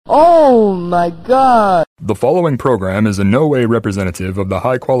my God! The following program is in no way representative of the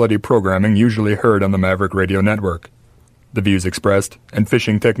high-quality programming usually heard on the Maverick Radio Network. The views expressed and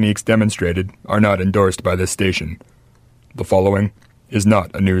fishing techniques demonstrated are not endorsed by this station. The following is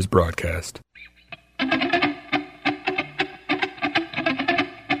not a news broadcast.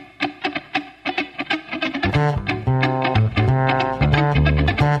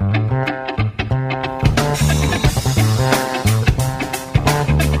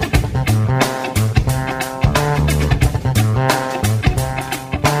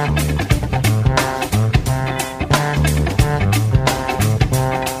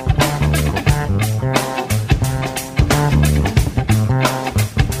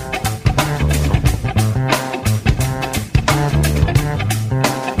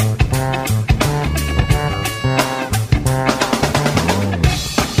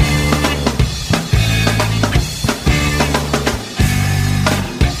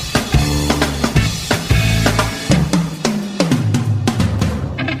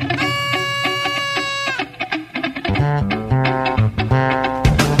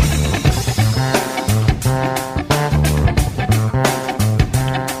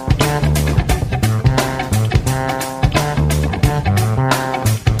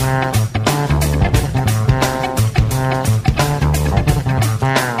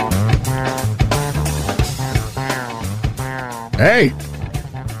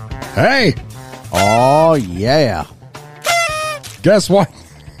 Hey! Oh, yeah. Guess what?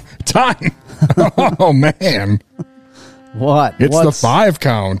 Time! Oh, man. What? It's the 5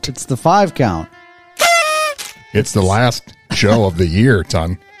 count. It's the 5 count. It's the last show of the year,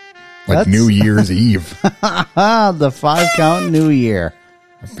 Ton. Like New Year's Eve. The 5 count New Year.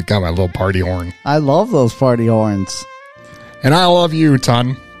 I got my little party horn. I love those party horns. And I love you,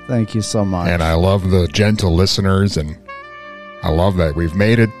 Ton. Thank you so much. And I love the gentle listeners, and I love that we've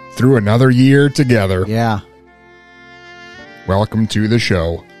made it through another year together. Yeah. Welcome to the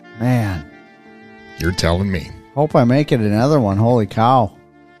show. Man. You're telling me. Hope I make it another one. Holy cow.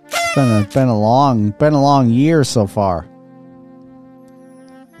 It's been a long year so far.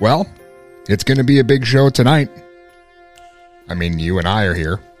 Well, it's going to be a big show tonight. I mean, you and I are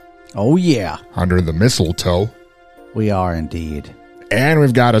here. Oh, yeah. Under the mistletoe. We are indeed. And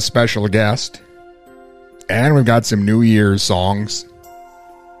we've got a special guest. And we've got some New Year's songs.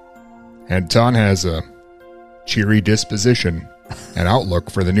 And Ton has a cheery disposition and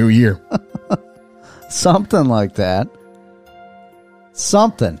outlook for the new year. Something like that.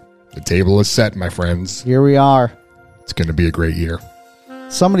 Something. The table is set, my friends. Here we are. It's going to be a great year.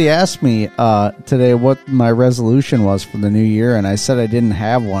 Somebody asked me today what my resolution was for the new year, and I said I didn't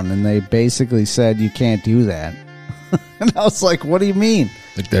have one, and they basically said you can't do that. And I was like, what do you mean?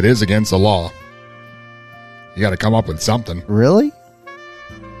 I think that is against the law. You got to come up with something. Really?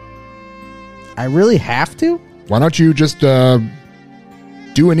 I really have to? Why don't you just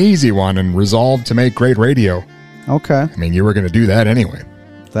do an easy one and resolve to make great radio? Okay. I mean, you were going to do that anyway.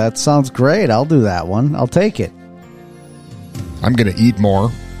 That sounds great. I'll do that one. I'll take it. I'm going to eat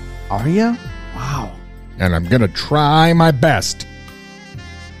more. Are you? Wow. And I'm going to try my best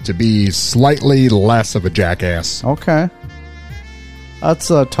to be slightly less of a jackass. Okay.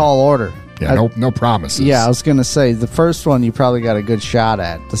 That's a tall order. Yeah, no promises. Yeah, I was going to say, the first one you probably got a good shot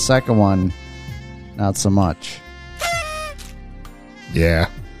at. The second one, not so much. Yeah.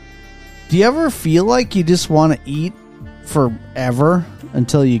 Do you ever feel like you just want to eat forever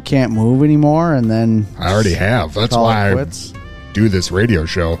until you can't move anymore, and then... I already have. That's why I do this radio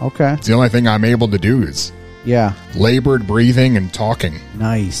show. Okay. It's the only thing I'm able to do is labored breathing and talking.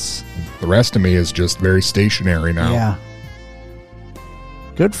 Nice. The rest of me is just very stationary now. Yeah.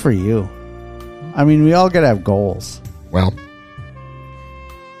 Good for you. I mean, we all got to have goals. Well,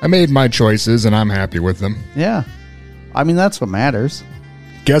 I made my choices, and I'm happy with them. Yeah. I mean, that's what matters.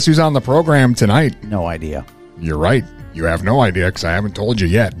 Guess who's on the program tonight? No idea. You're right. You have no idea because I haven't told you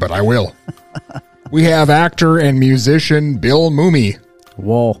yet, but I will. We have actor and musician Bill Mumy.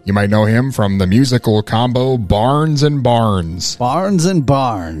 Whoa. You might know him from the musical combo Barnes and Barnes. Barnes and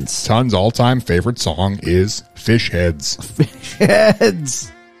Barnes. Ton's all-time favorite song is Fish Heads. Fish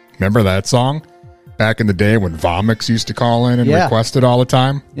Heads. Remember that song? Back in the day when Vomix used to call in and request it all the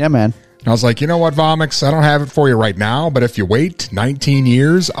time? Yeah, man. And I was like, you know what, Vomix? I don't have it for you right now, but if you wait 19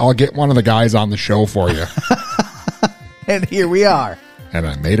 years, I'll get one of the guys on the show for you. And here we are. And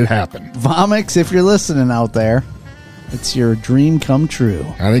I made it happen. Vomix, if you're listening out there, it's your dream come true.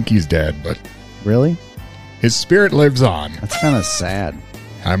 I think he's dead, but... Really? His spirit lives on. That's kind of sad.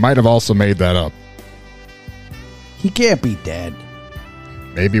 I might have also made that up. He can't be dead.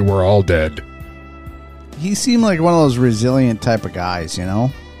 Maybe we're all dead. He seemed like one of those resilient type of guys, you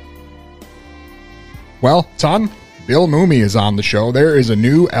know? Well, Ton, Bill Mumy is on the show. There is a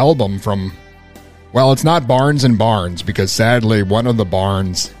new album from, well, it's not Barnes and Barnes because sadly one of the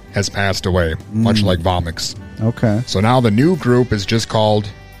Barnes has passed away, much like Vomix. Okay. So now the new group is just called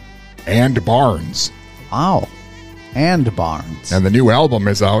And Barnes. Wow. And Barnes. And the new album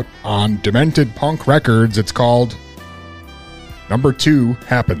is out on Demented Punk Records. It's called Number 2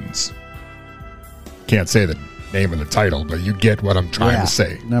 Happens. Can't say the name of the title, but you get what I'm trying to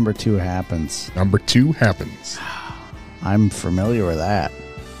say. Number 2 Happens. Number 2 Happens. I'm familiar with that.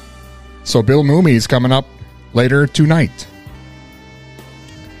 So Bill Mumy is coming up later tonight.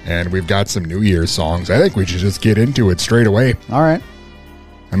 And we've got some New Year's songs. I think we should just get into it straight away. All right.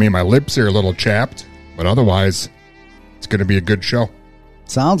 I mean, my lips are a little chapped, but otherwise, it's going to be a good show.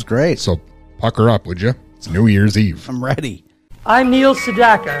 Sounds great. So pucker up, would you? It's New Year's Eve. I'm ready. I'm Neil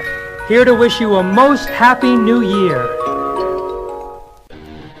Sedaka, here to wish you a most happy new year.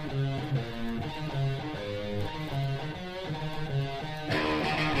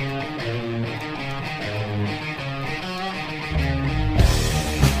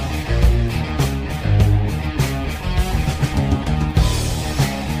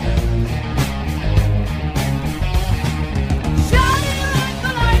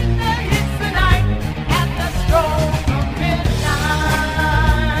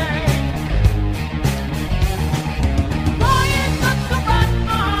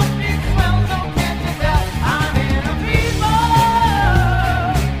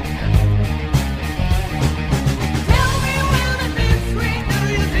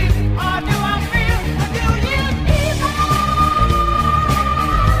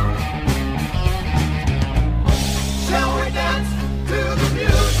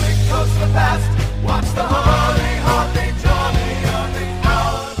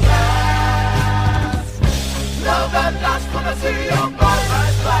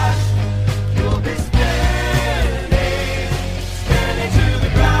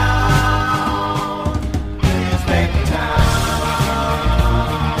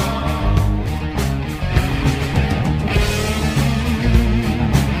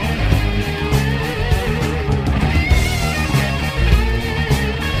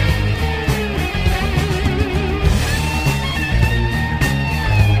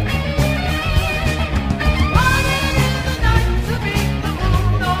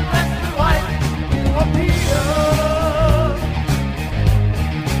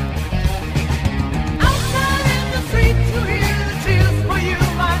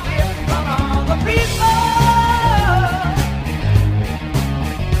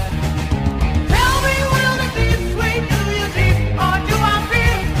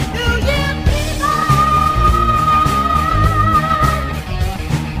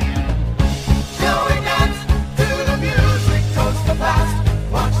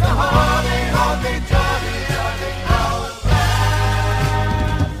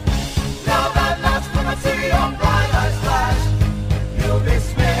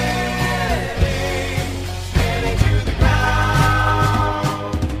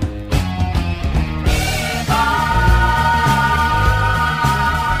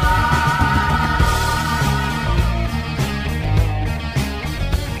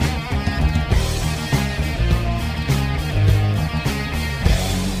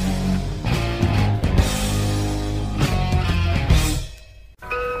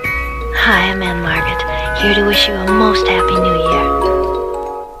 Hi, I'm Anne Margaret, here to wish you a most happy new year.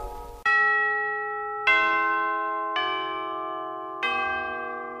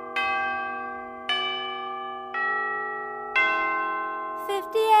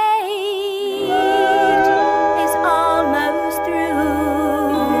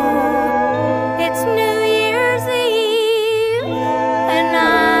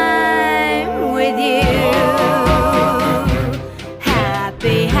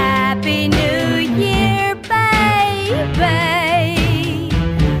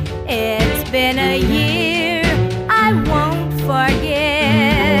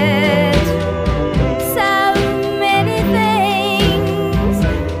 So many things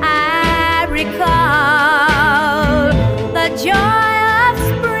I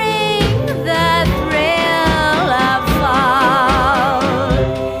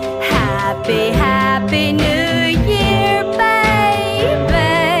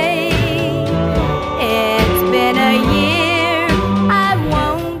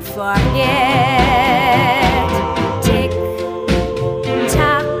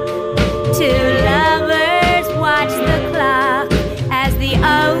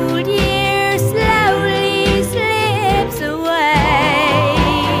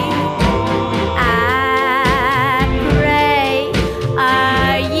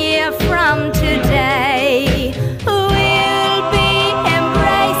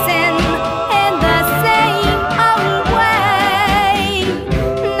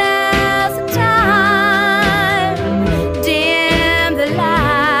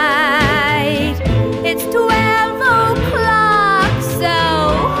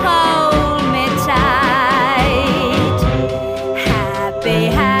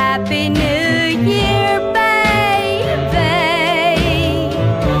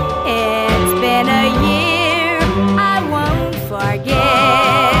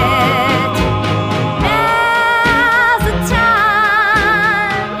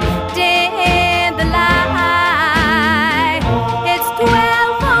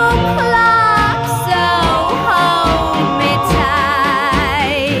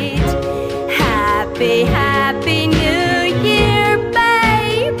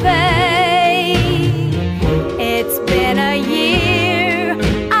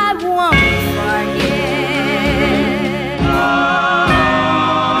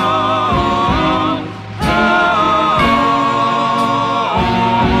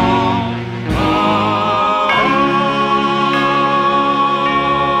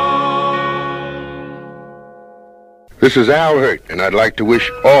This is Al Hurt, and I'd like to wish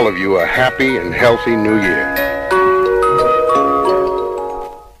all of you a happy and healthy new year.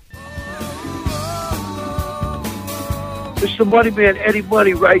 Mr. Moneyman, Eddie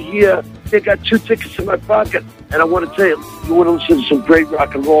Money right here. They got 2 tickets in my pocket, and I want to tell you want to listen to some great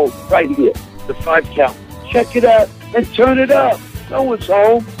rock and roll right here, the 5 Count. Check it out and turn it up. No one's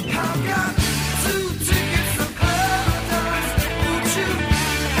home.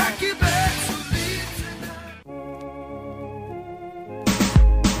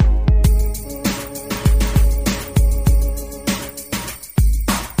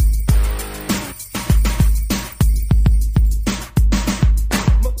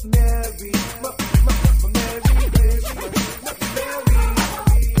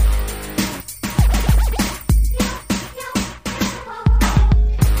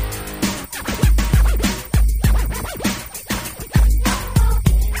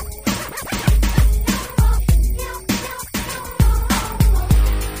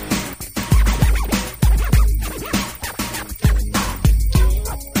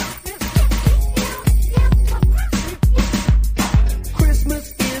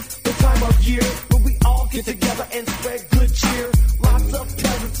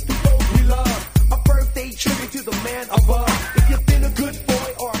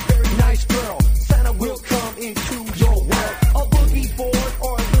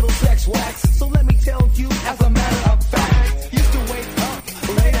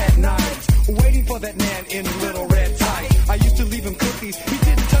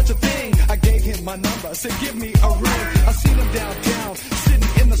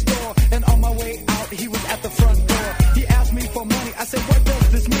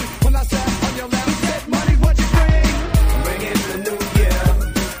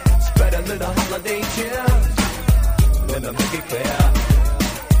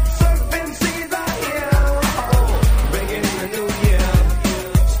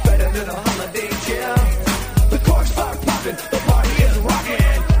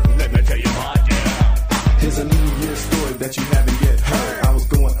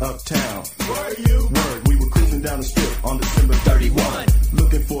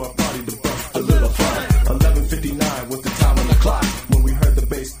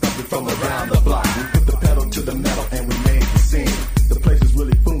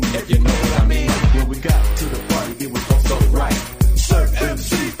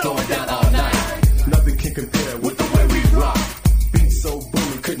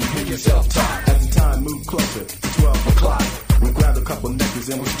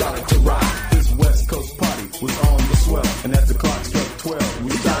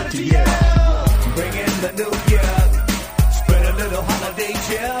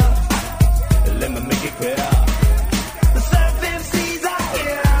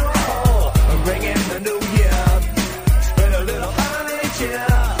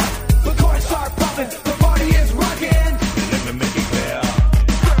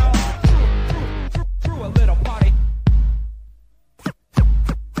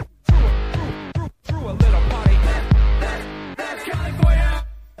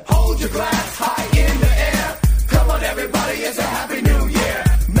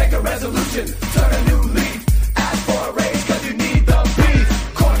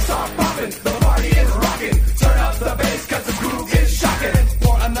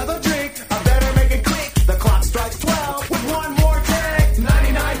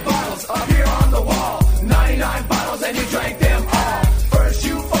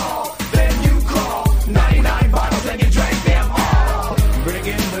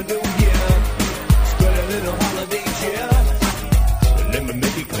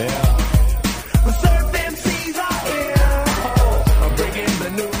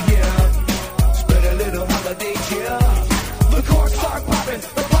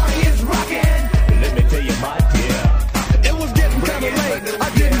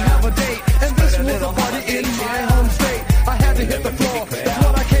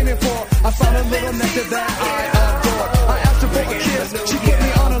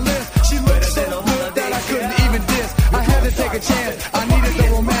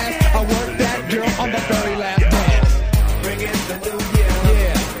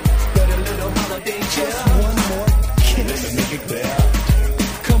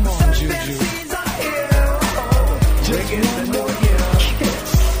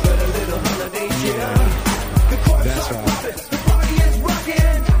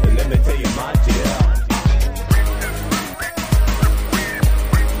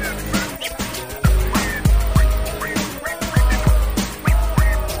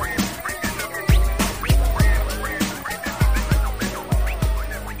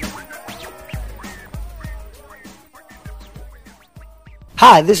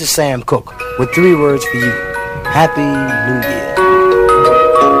 Hi, this is Sam Cooke with 3 words for you. Happy New Year.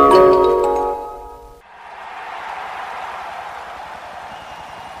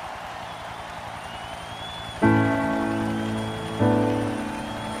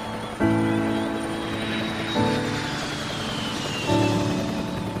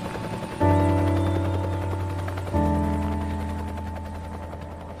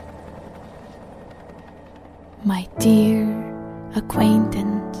 My dear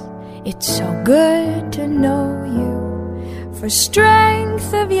acquaintance, it's so good to know you, for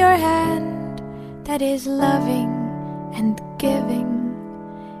strength of your hand that is loving and giving,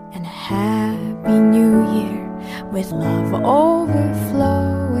 and a happy new year with love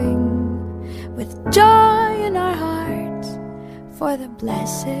overflowing, with joy in our hearts for the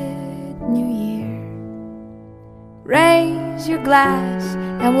blessed new year. Raise your glass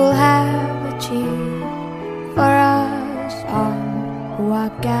and we'll have a cheer for us all who are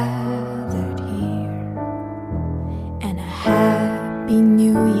gathered here, and a happy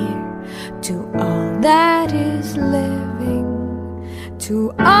new year to all that is living,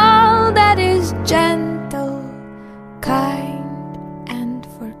 to all that is gentle, kind, and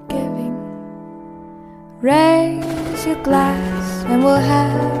forgiving. Raise your glass and we'll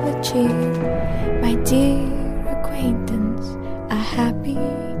have a cheer, my dear acquaintance, a happy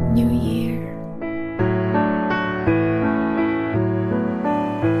new year.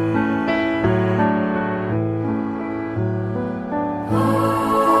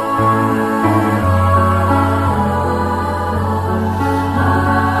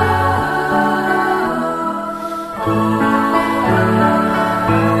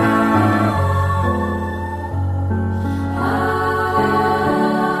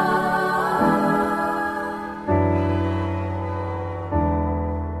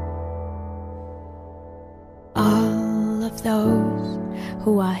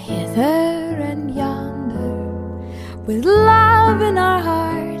 Who are hither and yonder, with love in our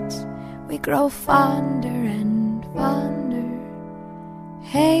hearts, we grow fonder and fonder.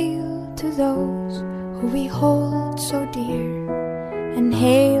 Hail to those who we hold so dear, and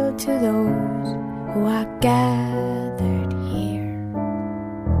hail to those who are gathered here.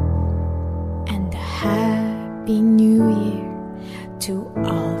 And a happy new year to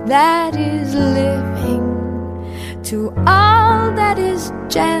all that is living, to all that is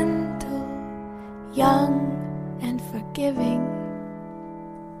gentle, young, and forgiving.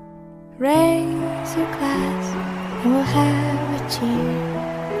 Raise your glass and we'll have a cheer,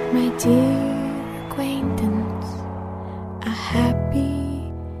 my dear acquaintance, a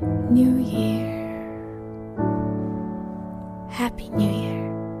happy new year. Happy New Year.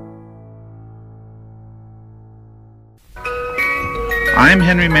 I'm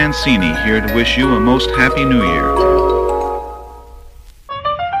Henry Mancini, here to wish you a most happy New Year.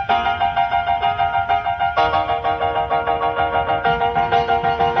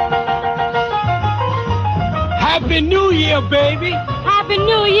 Happy New Year, baby. Happy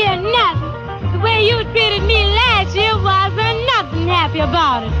New Year, nothing. The way you treated me last year wasn't nothing happy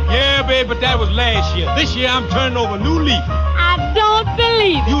about it. Yeah, baby, but that was last year. This year I'm turning over a new leaf. I don't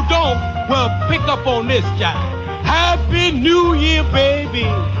believe it. You don't? Well, pick up on this, guy. Happy New Year, baby.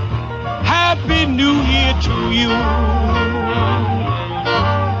 Happy New Year to you.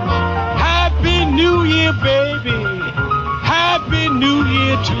 Happy New Year, baby. Happy New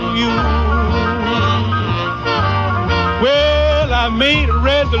Year to you. Well, I made a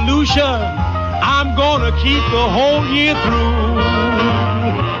resolution. I'm gonna keep the whole year through.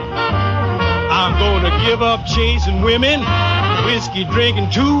 I'm gonna give up chasing women, whiskey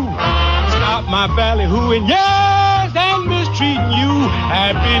drinking too. Stop my ballyhooing, yes, and mistreating you.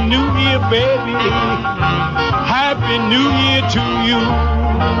 Happy New Year, baby. Happy New Year to you.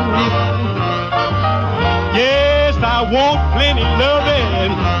 Yes, I want plenty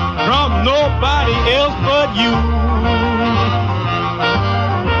loving from nobody else but you.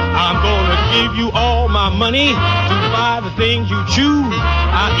 I'm gonna give you all my money to buy the things you choose.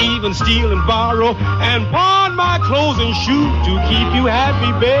 I even steal and borrow and pawn my clothes and shoes to keep you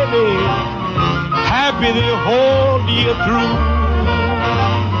happy, baby. Happy the whole year through.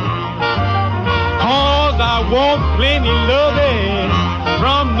 'Cause I want plenty loving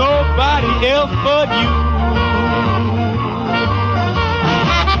from nobody else but you.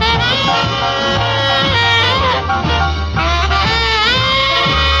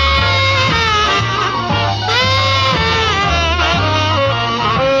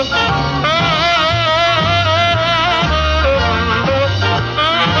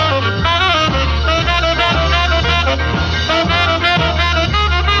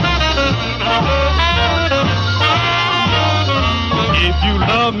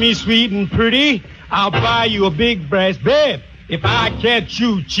 me sweet and pretty, I'll buy you a big brass bed. If I catch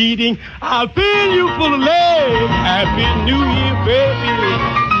you cheating, I'll fill you full of lead. Happy New Year, baby.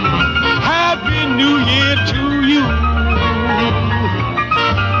 Happy New Year to you.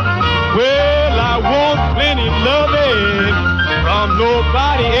 Well, I want plenty loving from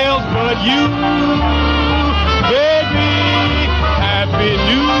nobody else but you. Baby, Happy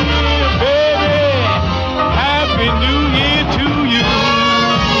New Year, baby. Happy New Year to you.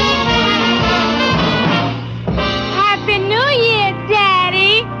 Happy New Year,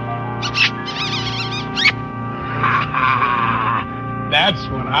 Daddy. That's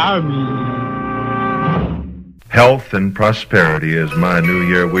what I mean. Health and prosperity is my New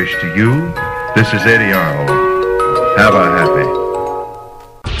Year wish to you. This is Eddie Arnold. Have a happy.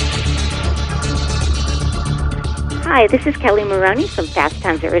 Hi, this is Kelly Maroney from Fast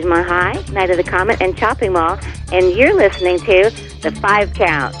Times at Ridgemont High, Night of the Comet and Chopping Mall, and you're listening to The 5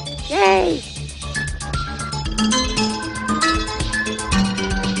 Count. Yay!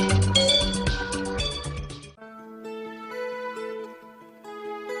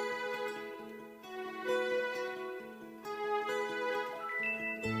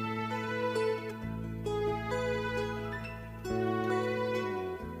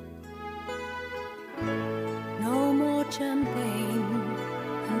 No more champagne,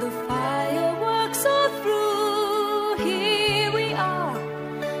 and the fireworks are through. Here we are,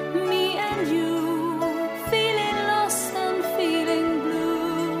 me and you, feeling lost and feeling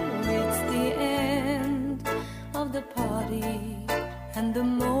blue. It's the end of the party, and the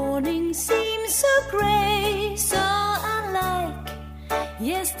morning seems so gray, so unlike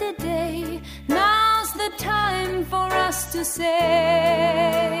yesterday. Now's the time for us to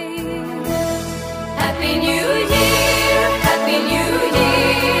say Happy New Year, Happy New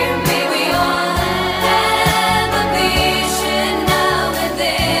Year. May we all have a vision now and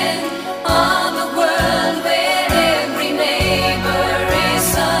then of a world where every neighbor is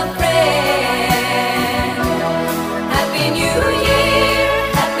a friend. Happy New Year,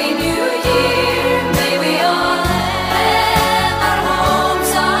 Happy New Year. May we all have our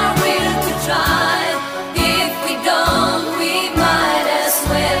homes, our will to try. If we don't, we might as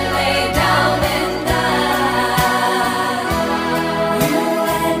well lay down and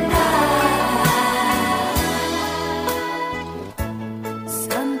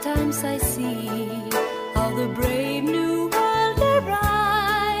sometimes I see how the brave new world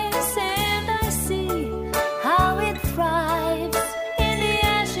arrives, and I see how it thrives in the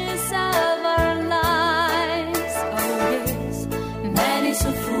ashes of our lives. Oh yes, man is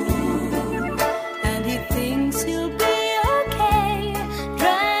a fool, and he thinks he'll be okay,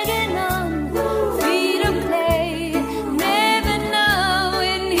 dragging on, feet of clay, never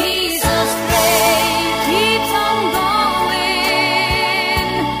knowing he's astray, keeps on going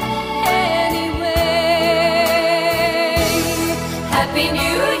anyway. Happy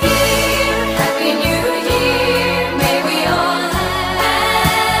New Year, Happy New Year. May we all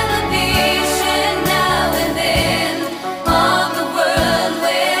have a vision now and then of a world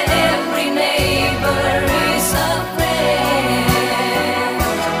where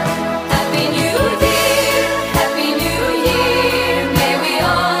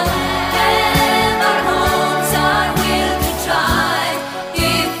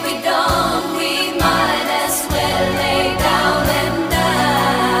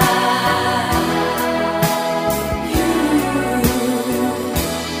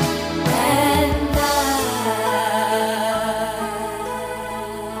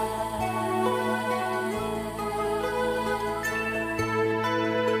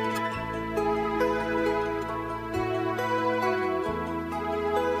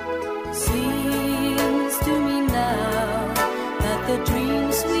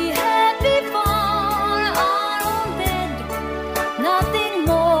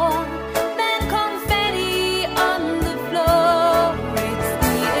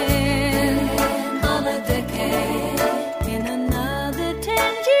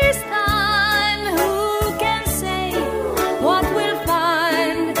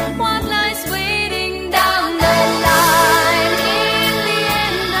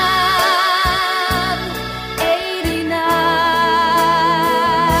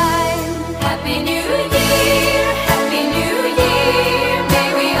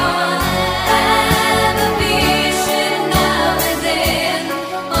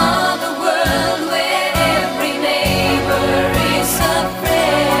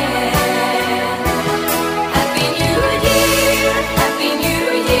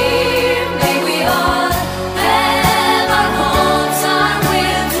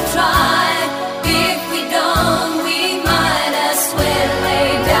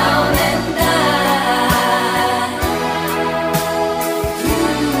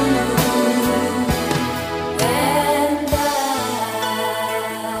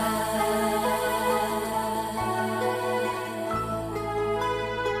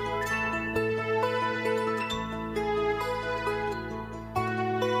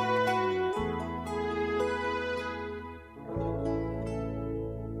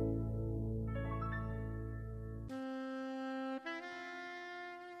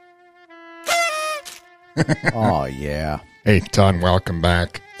Oh, yeah. Hey, Ton, welcome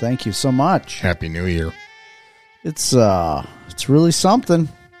back. Thank you so much. Happy New Year. It's really something.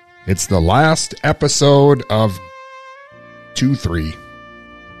 It's the last episode of 2-3.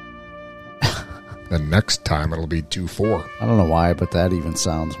 The next time it'll be 2-4. I don't know why, but that even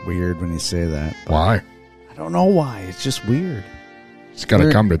sounds weird when you say that. Why? I don't know why. It's just weird. Just got to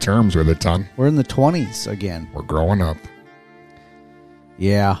come to terms with it, Ton. We're in the 20s again. We're growing up.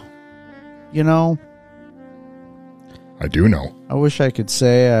 Yeah. You know, I do know. I wish I could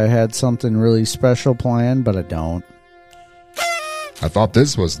say I had something really special planned, but I don't. I thought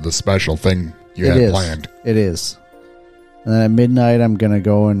this was the special thing you had planned. It is. And then at midnight, I'm going to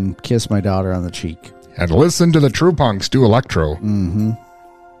go and kiss my daughter on the cheek. And listen to the True Punks do electro. Mm-hmm.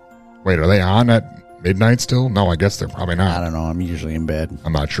 Wait, are they on at midnight still? No, I guess they're probably not. I don't know. I'm usually in bed.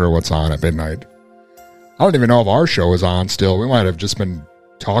 I'm not sure what's on at midnight. I don't even know if our show is on still. We might have just been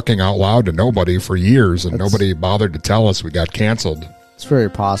talking out loud to nobody for years, and nobody bothered to tell us we got canceled. It's very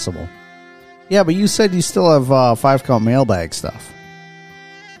possible. Yeah, but you said you still have 5-count mailbag stuff.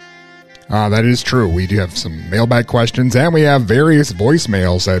 That is true. We do have some mailbag questions, and we have various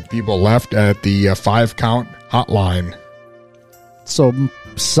voicemails that people left at the 5-count hotline. So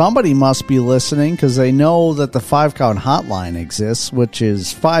somebody must be listening because they know that the 5-count hotline exists, which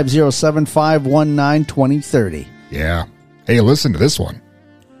is 507-519-2030. Yeah. Hey, listen to this one.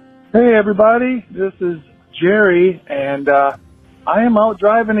 Hey, everybody. This is Jerry, and I am out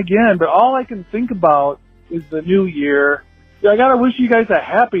driving again, but all I can think about is the new year. I got to wish you guys a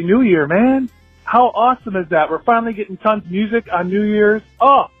happy new year, man. How awesome is that? We're finally getting tons of music on New Year's.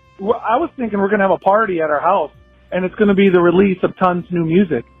 Oh, I was thinking we're going to have a party at our house, and it's going to be the release of tons new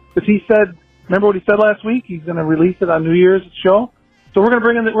music. Because he said, remember what he said last week? He's going to release it on New Year's show. So we're going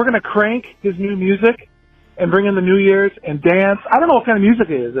to we're going to crank his new music and bring in the New Year's and dance. I don't know what kind of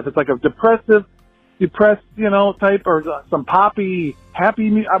music it is. If it's like a depressed, type, or some poppy, happy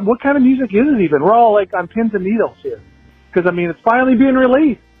music. What kind of music is it even? We're all like on pins and needles here. Because, I mean, it's finally being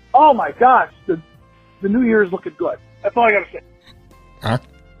released. Oh, my gosh. The New Year is looking good. That's all I got to say. Huh?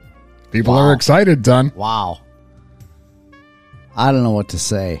 People are excited, Don. Wow. I don't know what to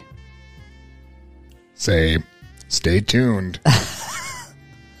say. Say, stay tuned.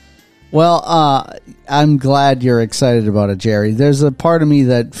 Well, I'm glad you're excited about it, Jerry. There's a part of me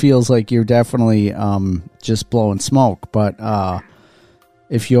that feels like you're definitely just blowing smoke. But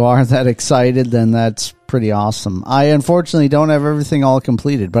if you are that excited, then that's pretty awesome. I unfortunately don't have everything all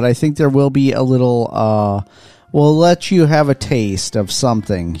completed, but I think there will be a little, we'll let you have a taste of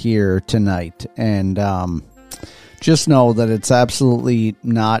something here tonight. And just know that it's absolutely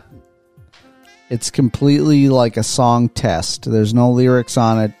not, it's completely like a song test. There's no lyrics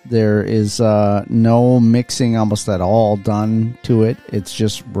on it. There is no mixing almost at all done to it. It's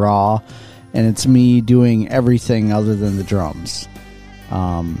just raw, and it's me doing everything other than the drums.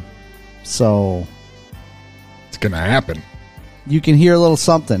 So it's gonna happen. You can hear a little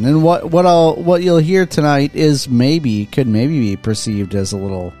something, and what you'll hear tonight is could maybe be perceived as a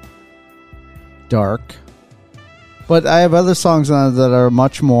little dark, but I have other songs on it that are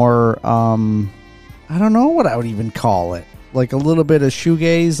much more. I don't know what I would even call it. Like a little bit of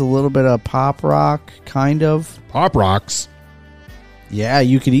shoegaze, a little bit of pop rock, kind of pop rocks. Yeah,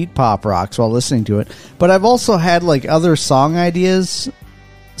 you could eat pop rocks while listening to it. But I've also had like other song ideas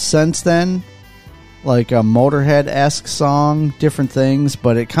since then, like a Motorhead-esque song, different things.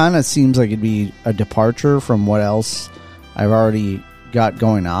 But it kind of seems like it'd be a departure from what else I've already got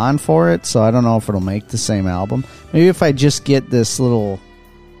going on for it. So I don't know if it'll make the same album. Maybe if I just get this little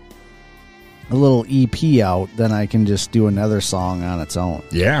EP out, then I can just do another song on its own.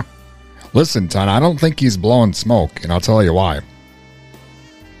 Yeah. Listen, Ton, I don't think he's blowing smoke, and I'll tell you why.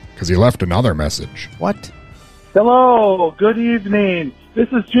 Because he left another message. What? Hello, good evening. This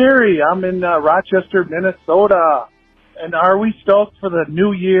is Jerry. I'm in Rochester, Minnesota. And are we stoked for the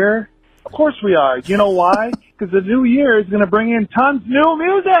new year? Of course we are. You know why? Because the new year is going to bring in tons new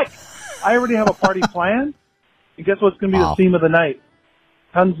music. I already have a party planned. And guess what's going to be the theme of the night?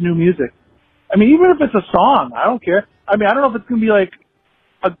 Tons new music. I mean, even if it's a song, I don't care. I mean, I don't know if it's going to be like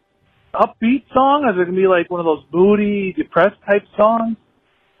a upbeat song, or is it going to be like one of those moody, depressed type songs?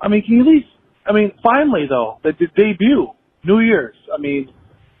 I mean, can you at least, finally though, the debut, New Year's. I mean,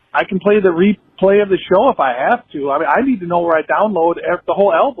 I can play the replay of the show if I have to. I mean, I need to know where I download the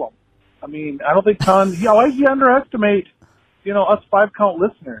whole album. I mean, I don't think Ton, why does he underestimate, us 5-count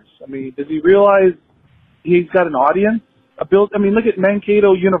listeners? I mean, does he realize he's got an audience? Look at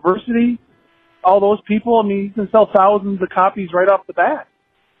Mankato University. All those people, I mean, you can sell thousands of copies right off the bat.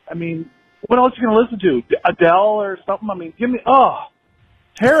 I mean, what else are you going to listen to? Adele or something? I mean,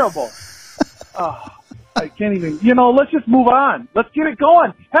 terrible. I can't even, let's just move on. Let's get it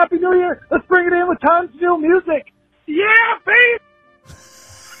going. Happy New Year. Let's bring it in with tons of new music. Yeah, baby.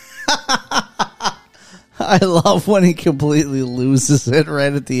 I love when he completely loses it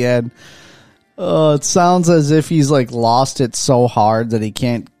right at the end. Oh, it sounds as if he's like lost it so hard that he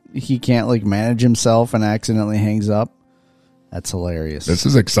can't like manage himself and accidentally hangs up. That's hilarious. This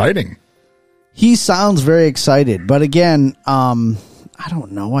is exciting. He sounds very excited, but again, I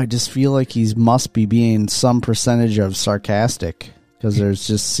don't know. I just feel like he must be being some percentage of sarcastic, because there's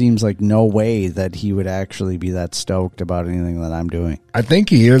just seems like no way that he would actually be that stoked about anything that I'm doing. I think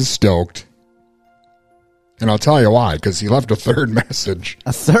he is stoked. And I'll tell you why, because he left a third message.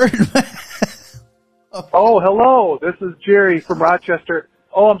 A third message? Oh, hello. This is Jerry from Rochester.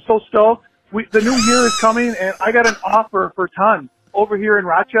 Oh, I'm so stoked. The new year is coming, and I got an offer for Ton over here in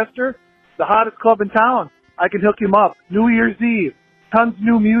Rochester, the hottest club in town. I can hook him up. New Year's Eve. Ton's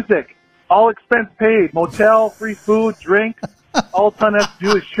new music. All expense paid. Motel, free food, drink. All Ton has to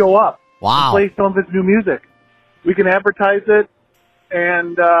do is show up. Wow. And play some of his new music. We can advertise it,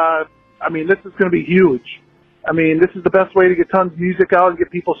 and, this is going to be huge. This is the best way to get Ton's music out and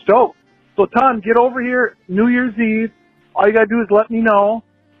get people stoked. So, Ton, get over here New Year's Eve. All you got to do is let me know.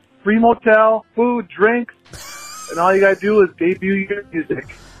 Free motel, food, drinks, and all you got to do is debut your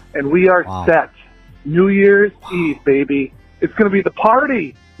music. And we are set. New Year's Eve, baby. It's going to be the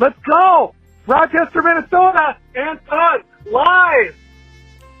party. Let's go! Rochester, Minnesota, and Ton, live!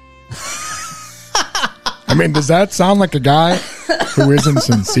 Does that sound like a guy who isn't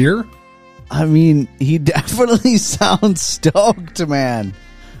sincere? He definitely sounds stoked, man.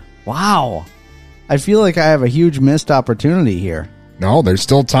 Wow. I feel like I have a huge missed opportunity here. No, there's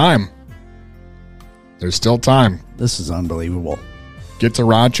still time. There's still time. This is unbelievable. Get to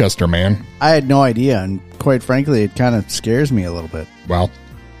Rochester, man. I had no idea, and quite frankly, it kind of scares me a little bit. Well,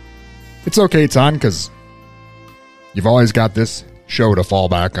 it's okay, Ton, because you've always got this show to fall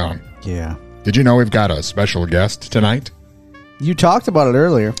back on. Yeah. Did you know we've got a special guest tonight? You talked about it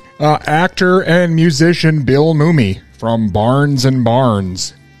earlier. Actor and musician Bill Mumy from Barnes &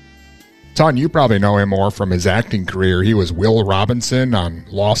 Barnes. Ton, you probably know him more from his acting career. He was Will Robinson on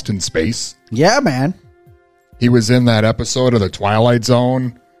Lost in Space. Yeah, man. He was in that episode of The Twilight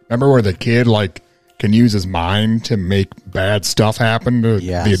Zone. Remember where the kid, can use his mind to make bad stuff happen to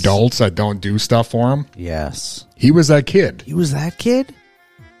the adults that don't do stuff for him? Yes. He was that kid. He was that kid?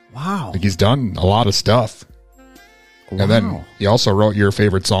 Wow. He's done a lot of stuff. Wow. And then he also wrote your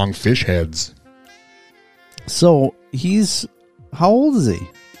favorite song, Fish Heads. So how old is he?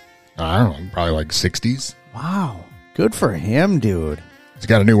 I don't know, probably 60s. Wow. Good for him, dude. He's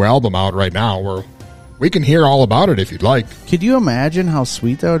got a new album out right now where we can hear all about it if you'd like. Could you imagine how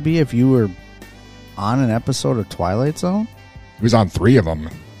sweet that would be if you were on an episode of Twilight Zone? He was on 3 of them.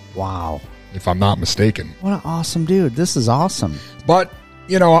 Wow. If I'm not mistaken. What an awesome dude. This is awesome. But,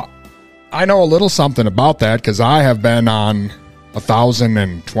 I know a little something about that because I have been on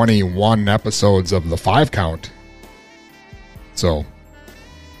 1,021 episodes of the 5 Count. So,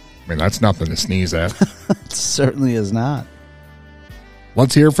 that's nothing to sneeze at. It certainly is not.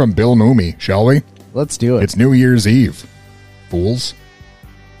 Let's hear from Bill Mumy, shall we? Let's do it. It's New Year's Eve, fools.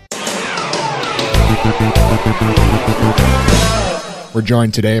 We're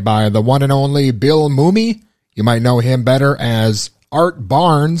joined today by the one and only Bill Mumy. You might know him better as Art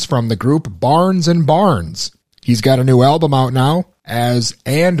Barnes from the group Barnes & Barnes. He's got a new album out now as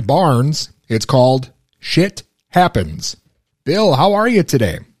And Barnes. It's called Shit Happens. Bill, how are you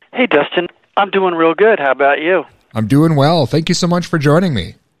today? Hey, Dustin. I'm doing real good. How about you? I'm doing well. Thank you so much for joining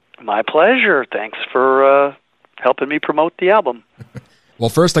me. My pleasure. Thanks for helping me promote the album. Well,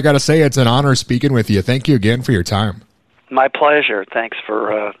 first I got to say it's an honor speaking with you. Thank you again for your time. My pleasure. Thanks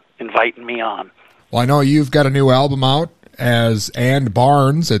for inviting me on. Well, I know you've got a new album out as And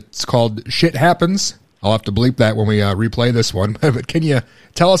Barnes. It's called Shit Happens. I'll have to bleep that when we replay this one. But can you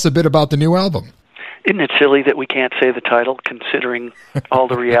tell us a bit about the new album? Isn't it silly that we can't say the title, considering all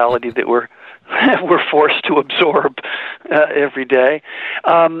the reality that we're forced to absorb every day?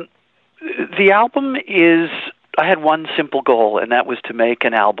 The album is, I had one simple goal, and that was to make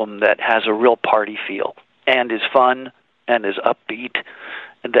an album that has a real party feel and is fun and is upbeat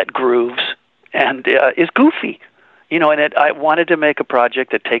and that grooves and is goofy. I wanted to make a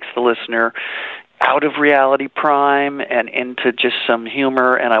project that takes the listener out of reality prime and into just some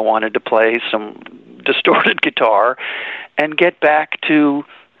humor, and I wanted to play some distorted guitar and get back to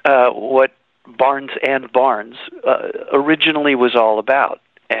what Barnes & Barnes originally was all about.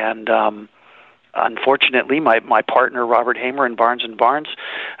 And unfortunately, my partner, Robert Hamer in Barnes & Barnes,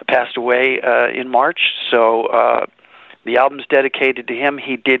 passed away in March, so the album's dedicated to him.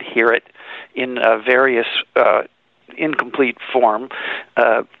 He did hear it. in various incomplete form,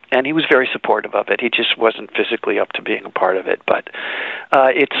 and he was very supportive of it. He just wasn't physically up to being a part of it, but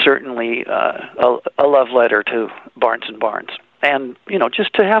it's certainly a love letter to Barnes and Barnes, and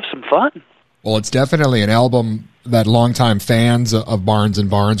just to have some fun. Well, it's definitely an album that longtime fans of Barnes and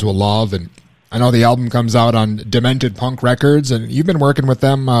Barnes will love, and I know the album comes out on Demented Punk Records, and you've been working with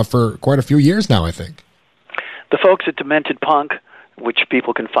them for quite a few years now, I think. The folks at Demented Punk, which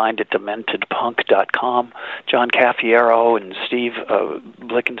people can find at dementedpunk.com, John Caffiero and Steve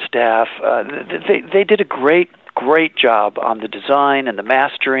Blickenstaff, they did a great job on the design and the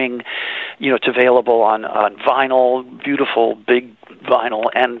mastering. It's available on vinyl, beautiful big vinyl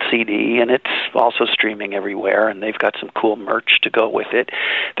and CD, and it's also streaming everywhere, and they've got some cool merch to go with it.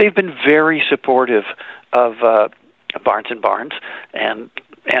 They've been very supportive of Barnes and Barnes and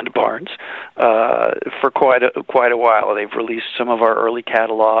Barnes for quite a while. They've released some of our early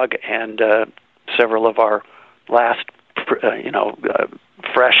catalog and several of our last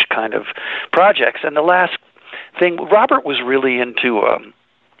fresh kind of projects. And the last thing, Robert was really into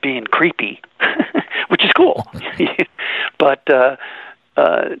being creepy, which is cool. But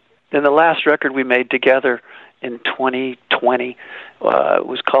then the last record we made together in 2020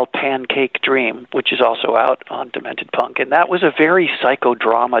 was called Pancake Dream, which is also out on Demented Punk. And that was a very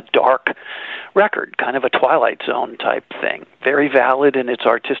psychodrama, dark record, kind of a Twilight Zone type thing. Very valid in its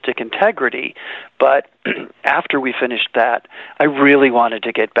artistic integrity. But after we finished that, I really wanted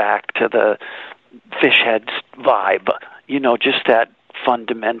to get back to the Fishheads vibe, just that fun,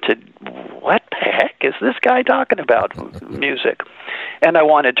 demented, what the heck is this guy talking about music? And I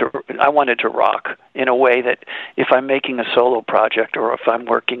wanted to rock in a way that if I'm making a solo project or if I'm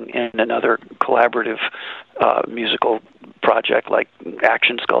working in another collaborative musical project like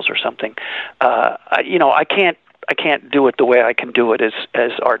Action Skulls or something, I can't do it the way I can do it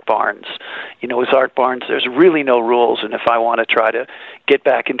as Art Barnes. As Art Barnes, there's really no rules, and if I want to try to get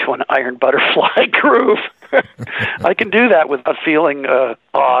back into an Iron Butterfly groove, I can do that without feeling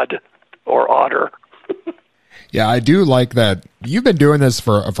odd or odder. Yeah, I do like that. You've been doing this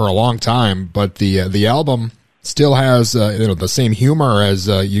for a long time, but the album still has the same humor as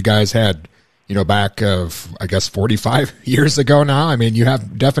you guys had back I guess 45 years ago now. I mean, you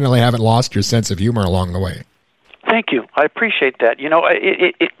definitely haven't lost your sense of humor along the way. Thank you. I appreciate that.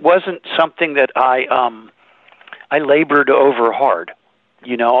 It wasn't something that I labored over hard.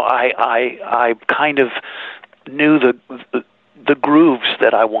 I kind of knew the grooves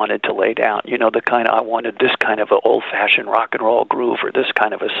that I wanted to lay down. I wanted this kind of an old-fashioned rock and roll groove, or this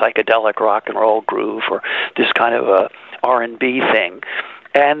kind of a psychedelic rock and roll groove, or this kind of a R&B thing.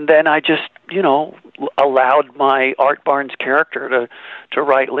 And then I just, allowed my Art Barnes character to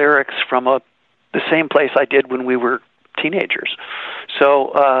write lyrics from the same place I did when we were teenagers.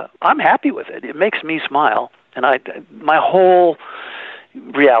 So I'm happy with it. It makes me smile, and my whole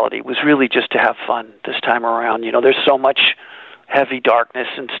reality was really just to have fun this time around. There's so much heavy darkness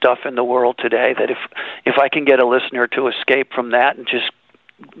and stuff in the world today that if I can get a listener to escape from that and just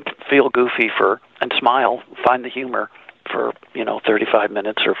feel goofy and smile, find the humor for 35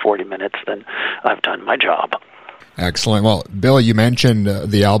 minutes or 40 minutes, then I've done my job. Excellent. Well, Bill, you mentioned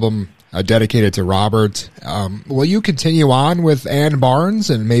the album dedicated to Robert. Will you continue on with Ann Barnes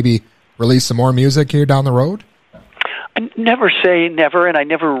and maybe release some more music here down the road? I never say never, and I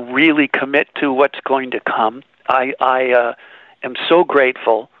never really commit to what's going to come. I am so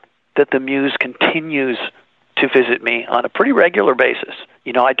grateful that the Muse continues to visit me on a pretty regular basis.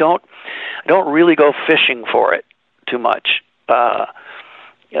 I don't really go fishing for it too much.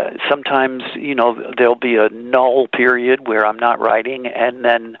 Sometimes, there'll be a null period where I'm not writing, and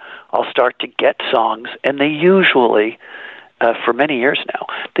then I'll start to get songs, and they usually, for many years now,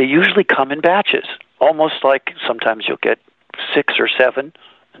 they usually come in batches, almost like sometimes you'll get 6 or 7,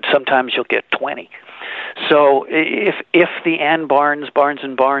 and sometimes you'll get 20. So if the Ann Barnes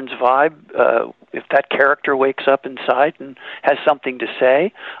and Barnes vibe, if that character wakes up inside and has something to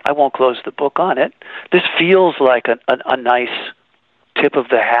say, I won't close the book on it. This feels like a nice tip of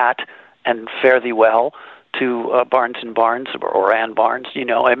the hat and fare thee well to Barnes and Barnes or Ann Barnes.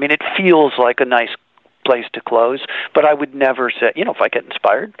 It feels like a nice place to close, but I would never say, if I get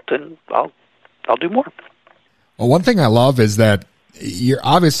inspired, then I'll do more. Well, one thing I love is that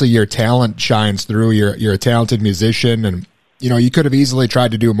your talent shines through. You're a talented musician, and you could have easily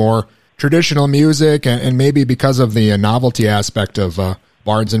tried to do more traditional music, and maybe because of the novelty aspect of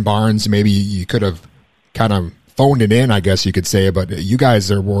Barnes and Barnes, maybe you could have kind of phoned it in, I guess you could say. But you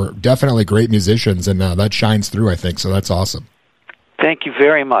guys were definitely great musicians, and that shines through, I think. So that's awesome. Thank you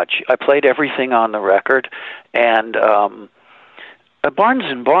very much. I played everything on the record, and Barnes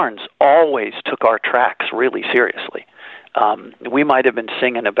and Barnes always took our tracks really seriously. We might have been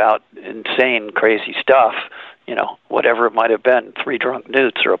singing about insane, crazy stuff, whatever it might have been, 3 Drunk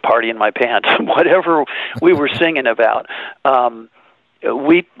Newts or A Party in My Pants, whatever we were singing about.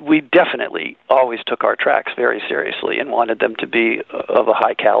 We definitely always took our tracks very seriously and wanted them to be of a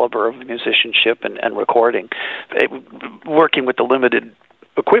high caliber of musicianship and recording, working with the limited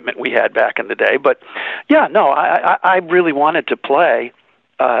equipment we had back in the day. But yeah, no, I really wanted to play,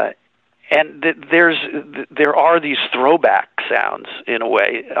 and there are these throwback sounds in a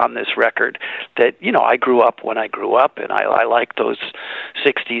way on this record that I grew up when I grew up, and I like those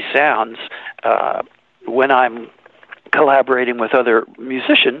 60s sounds. When I'm collaborating with other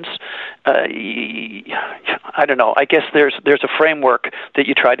musicians, I don't know. I guess there's a framework that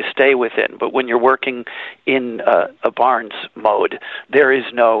you try to stay within, but when you're working in a Barnes mode, there is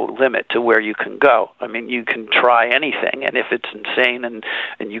no limit to where you can go. I mean, you can try anything, and if it's insane, and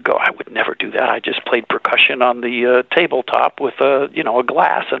you go, I would never do that. I just played percussion on the tabletop with a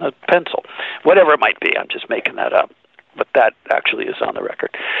glass and a pencil, whatever it might be. I'm just making that up, but that actually is on the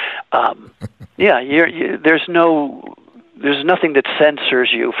record. There's nothing that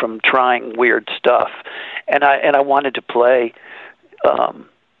censors you from trying weird stuff, and I wanted to play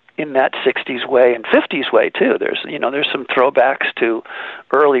in that 60s way and 50s way too. There's some throwbacks to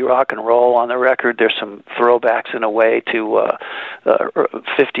early rock and roll on the record. There's some throwbacks in a way to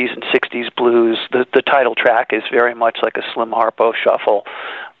 50s and 60s blues. The title track is very much like a Slim Harpo shuffle.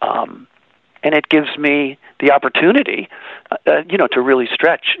 And it gives me the opportunity, to really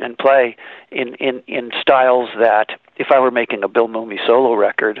stretch and play in styles that, if I were making a Bill Mumy solo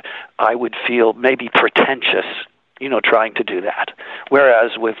record, I would feel maybe pretentious, trying to do that.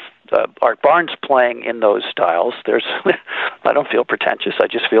 Whereas with Art Barnes playing in those styles, I don't feel pretentious. I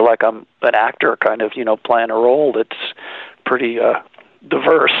just feel like I'm an actor, kind of, playing a role that's pretty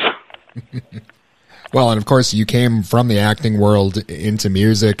diverse. Well, and of course, you came from the acting world into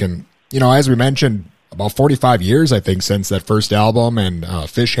music, and as we mentioned, about 45 years, I think, since that first album and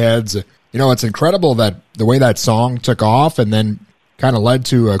Fish Heads. It's incredible that the way that song took off and then kind of led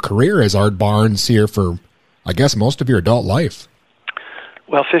to a career as Art Barnes here for, I guess, most of your adult life.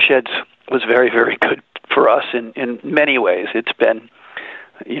 Well, Fish Heads was very, very good for us in many ways. It's been,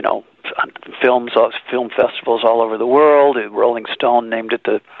 film festivals all over the world. Rolling Stone named it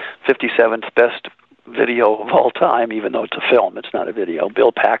the 57th best video of all time, even though it's a film. It's not a video.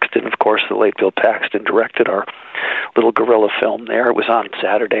 Bill Paxton, of course, the late Bill Paxton, directed our little guerrilla film there. It was on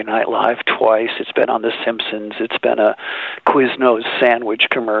Saturday Night Live twice. It's been on The Simpsons. It's been a Quiznos sandwich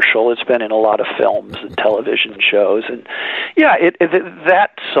commercial. It's been in a lot of films and television shows. And yeah,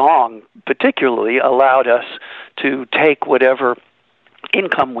 that song particularly allowed us to take whatever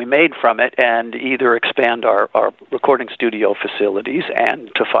income we made from it and either expand our recording studio facilities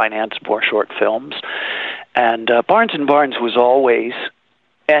and to finance more short films. And Barnes & Barnes was always,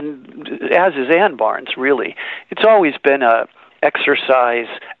 and as is Ann Barnes, really, it's always been a exercise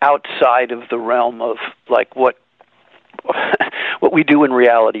outside of the realm of like what we do in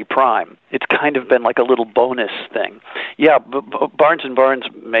Reality Prime. It's kind of been like a little bonus thing. Yeah, Barnes & Barnes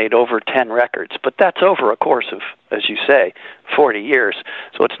made over 10 records, but that's over a course of, as you say, 40 years.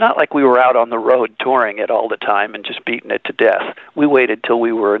 So it's not like we were out on the road touring it all the time and just beating it to death. We waited till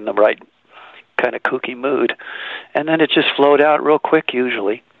we were in the right kind of kooky mood, and then it just flowed out real quick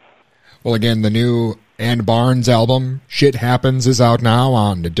usually. Well, again, the new Ann Barnes album, Shit Happens, is out now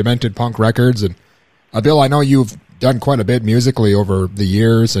on Demented Punk Records. And Bill, I know you've done quite a bit musically over the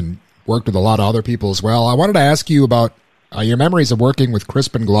years and worked with a lot of other people as well. I wanted to ask you about your memories of working with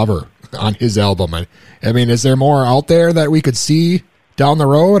Crispin Glover on his album. I mean, is there more out there that we could see down the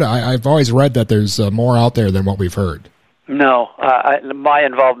road? I've always read that there's more out there than what we've heard. No, my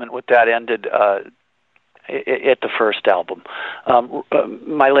involvement with that ended at the first album.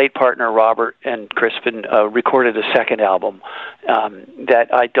 My late partner, Robert, and Crispin recorded a second album that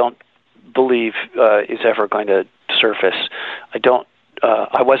I don't believe is ever going to surface.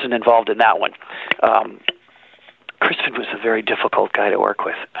 I wasn't involved in that one. Crispin was a very difficult guy to work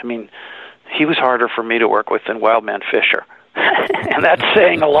with. I mean, he was harder for me to work with than Wildman Fisher. And that's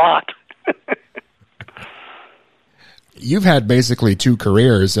saying a lot. You've had basically two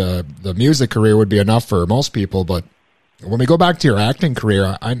careers. The music career would be enough for most people, but when we go back to your acting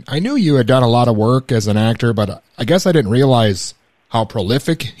career, I knew you had done a lot of work as an actor, but I guess I didn't realize how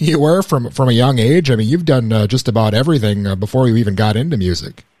prolific you were from a young age. I mean, you've done just about everything before you even got into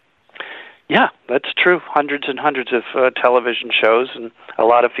music. Yeah, that's true. Hundreds and hundreds of television shows and a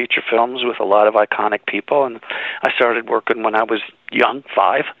lot of feature films with a lot of iconic people. And I started working when I was young,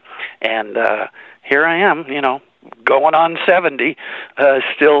 5, and here I am, going on 70,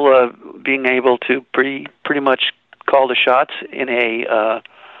 still being able to pretty much call the shots in a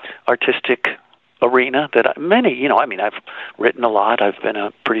artistic arena that I've written a lot. I've been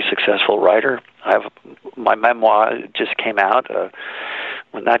a pretty successful writer. My memoir just came out.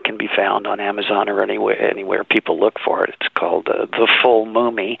 When that can be found on Amazon or anywhere people look for it, it's called The Full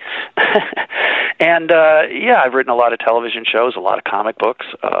Mumy. And I've written a lot of television shows, a lot of comic books.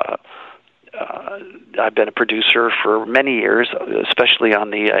 I've been a producer for many years, especially on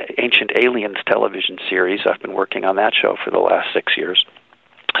the Ancient Aliens television series. I've been working on that show for the last 6 years.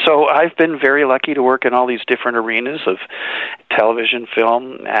 So I've been very lucky to work in all these different arenas of television,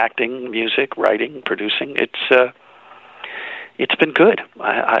 film, acting, music, writing, producing. It's been good.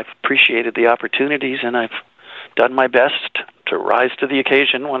 I've appreciated the opportunities, and I've done my best to rise to the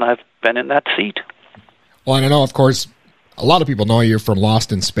occasion when I've been in that seat. Well, and I know, of course, a lot of people know you from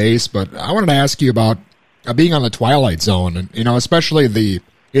Lost in Space, but I wanted to ask you about being on the Twilight Zone, and especially the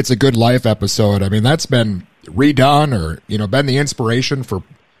It's a Good Life episode. I mean, that's been redone or been the inspiration for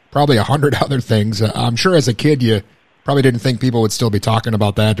probably 100 other things. I'm sure as a kid you probably didn't think people would still be talking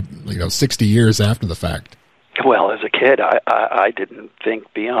about that 60 years after the fact. Well, as a kid, I didn't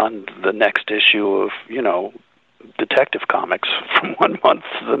think beyond the next issue of Detective Comics from one month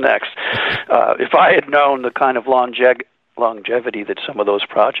to the next. If I had known the kind of longevity that some of those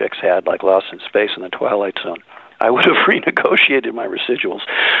projects had, like Lost in Space and the Twilight Zone, I would have renegotiated my residuals.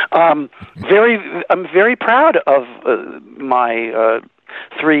 I'm very proud of my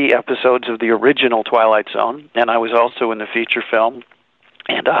 3 episodes of the original Twilight Zone, and I was also in the feature film,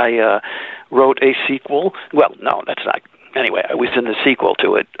 and I wrote a sequel. Well, no, that's not. Anyway, I was in the sequel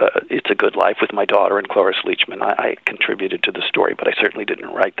to it, It's a Good Life, with my daughter and Cloris Leachman. I contributed to the story, but I certainly didn't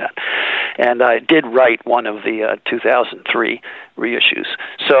write that. And I did write one of the 2003 reissues.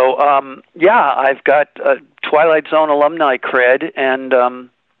 So, I've got Twilight Zone alumni cred, and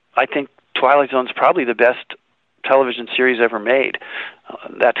I think Twilight Zone's probably the best television series ever made.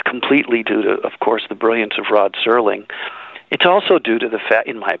 That's completely due to, of course, the brilliance of Rod Serling. It's also due to the fact,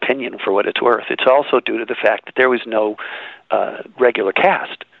 in my opinion, for what it's worth, it's also due to the fact that there was no regular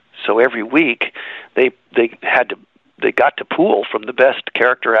cast. So every week they got to pool from the best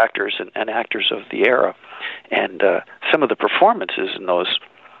character actors and actors of the era. And some of the performances in those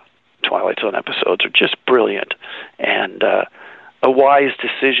Twilight Zone episodes are just brilliant. And a wise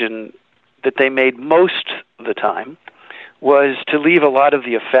decision that they made most of the time was to leave a lot of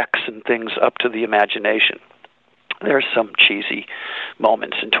the effects and things up to the imagination. There's some cheesy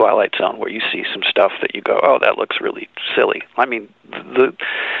moments in Twilight Zone where you see some stuff that you go, oh, that looks really silly. I mean, the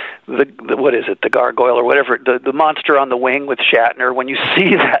what is it, the gargoyle or whatever, the monster on the wing with Shatner, when you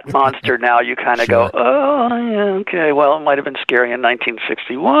see that monster now, you kind of go, oh, yeah, okay, well, it might have been scary in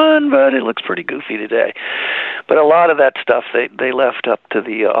 1961, but it looks pretty goofy today. But a lot of that stuff, they left up to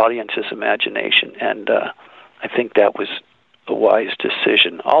the audience's imagination, and I think that was a wise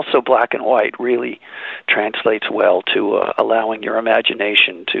decision. Also, black and white really translates well to allowing your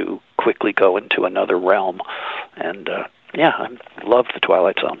imagination to quickly go into another realm. And I love the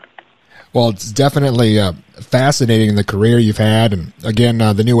Twilight Zone. Well, it's definitely fascinating, the career you've had. And again,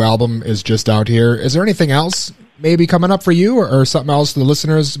 the new album is just out here. Is there anything else maybe coming up for you, or something else the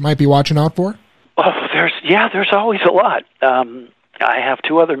listeners might be watching out for? Oh, there's always a lot. I have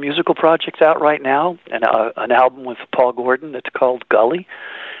 2 other musical projects out right now, and an album with Paul Gordon that's called Gully.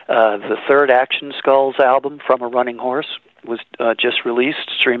 The 3rd Action Skulls album, From a Running Horse, was just released,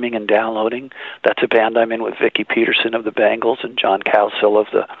 streaming and downloading. That's a band I'm in with Vicki Peterson of the Bangles and John Cowsill of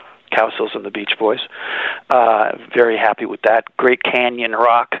the Cowsills and the Beach Boys. Very happy with that. Great canyon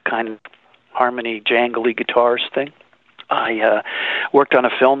rock kind of harmony, jangly guitars thing. I worked on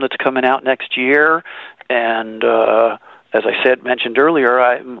a film that's coming out next year, and as I mentioned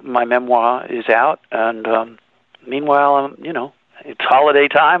earlier, my memoir is out, and meanwhile, it's holiday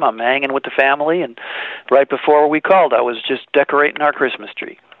time. I'm hanging with the family, and right before we called, I was just decorating our Christmas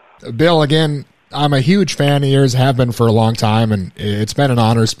tree. Bill, again, I'm a huge fan of yours, have been for a long time, and it's been an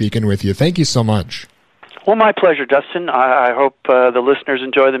honor speaking with you. Thank you so much. Well, my pleasure, Dustin. I hope the listeners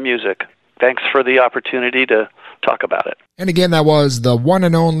enjoy the music. Thanks for the opportunity to talk about it. And again, that was the one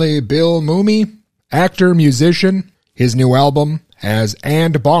and only Bill Mumy, actor, musician. His new album has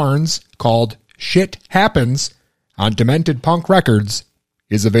And Barnes, called Shit Happens, on Demented Punk Records,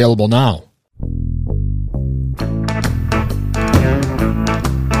 is available now.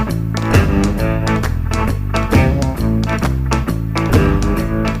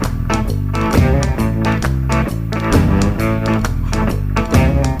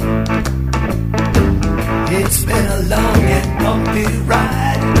 It's been a long and bumpy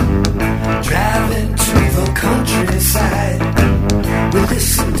ride, driving to the country.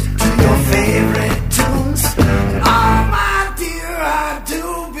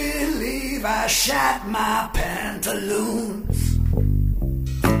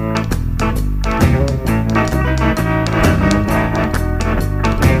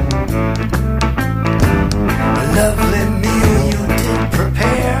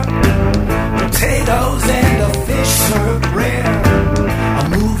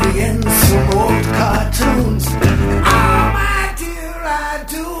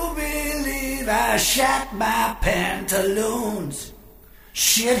 shat my pantaloons.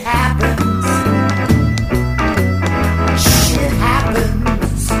 Shit happens. Shit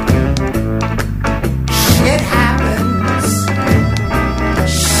happens. Shit happens.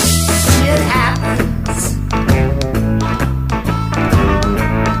 Shit happens.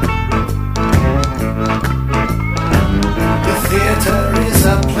 The theater is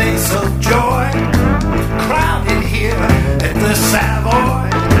a place of joy, crowded here at the Savoy.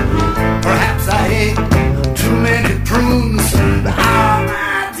 Perhaps I ate too many prunes. Oh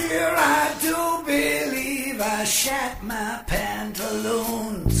my dear, I do believe I shat my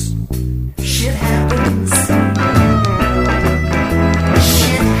pantaloons. Shit happens.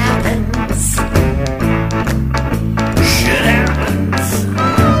 Shit happens. Shit happens.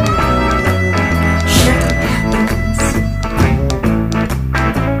 Shit happens.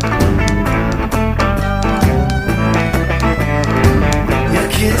 Your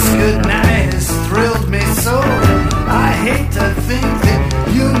kiss goodnight has thrilled me so. I hate to think that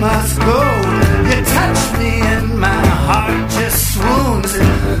you must go. You touch me and my heart just swoons.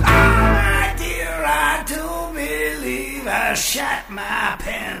 Ah, my dear, I do believe I shat my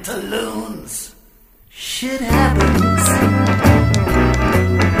pantaloons. Shit happens.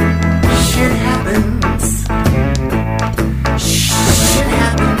 Shit happens. Shit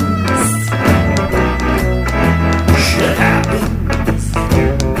happens. Shit happens.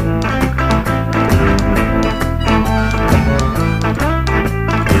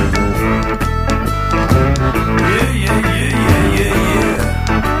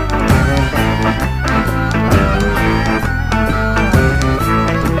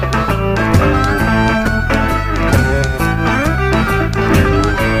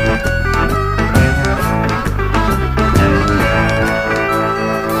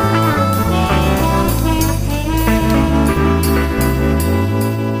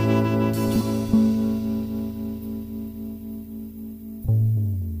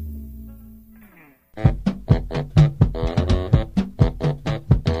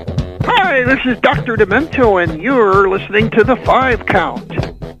 Hi, this is Dr. Demento, and you're listening to The 5 Count.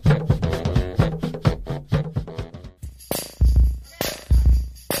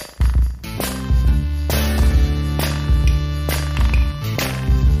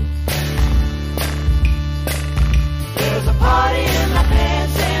 There's a party in my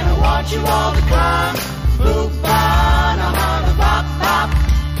pants and I want you all to come. Boop, ba, na, ha, na, bop, bop.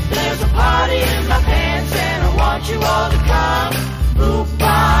 There's a party in my pants and I want you all to come. Boop, ba,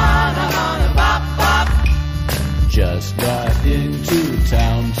 na, ha, na, bop, bop. Just got into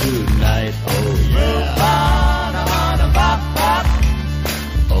town tonight, oh yeah. Boop, ba, na, ha, na, bop, bop.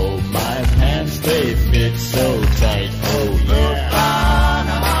 Oh, my pants, they fit so tight, oh Boop, yeah. ba,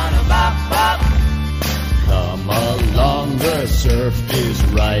 na, ha, na, bop, bop. Come along, the surf is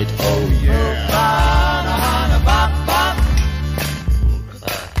right, oh yeah. Ba, na, ha, na, bop, bop.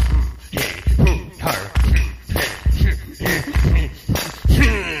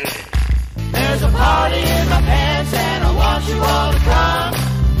 There's a party in my pants and I want you all to come.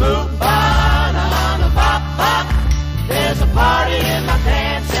 Boop, ba, na, ha, na, bop, bop. There's a party in my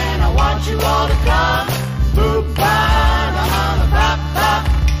pants and I want you all to come. Boop, ba, na, ha, na, bop, bop.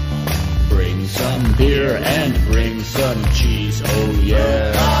 Bring some beer and bring some cheese, oh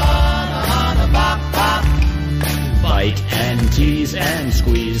yeah. Ba, na, ha, na, bop, bop. Bite and tease and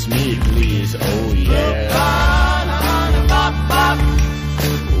squeeze me, please, oh yeah. Ba, na, ha, na, bop, bop.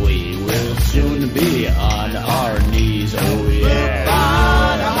 We will soon be on our knees, oh yeah.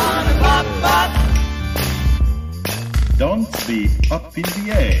 Ba, na, ha, na, bop, bop. Don't be up in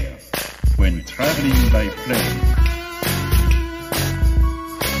the air when traveling by plane.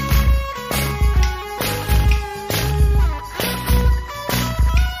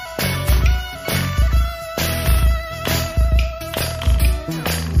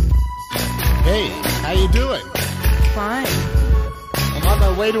 Hey, how you doing? Fine. I'm on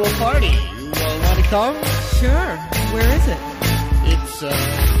my way to a party. You want to come? Sure. Where is it? It's,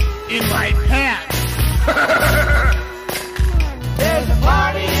 in my pants. There's a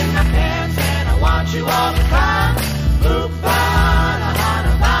party in my pants and I want you all to come. Boop, ba, na, ha,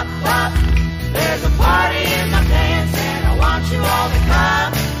 na, bop, bop. There's a party in my pants and I want you all to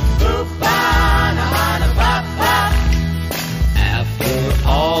come. Boop, ba, na, ha, na, bop, bop. After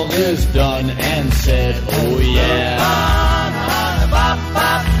all is done and said, oh yeah. Boop, ba, na, ha, na, bop,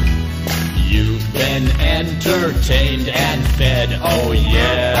 bop. You've been entertained and fed, oh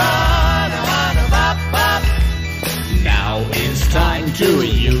yeah. Ba, na, ha, na, bop, bop. Now is time to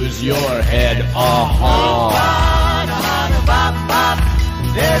use your head, Ba, na, ha, na, bop, bop.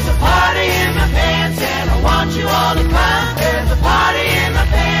 There's a party in my pants and I want you all to come. There's a party in my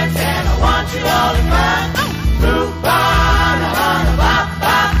pants and I want you all to come.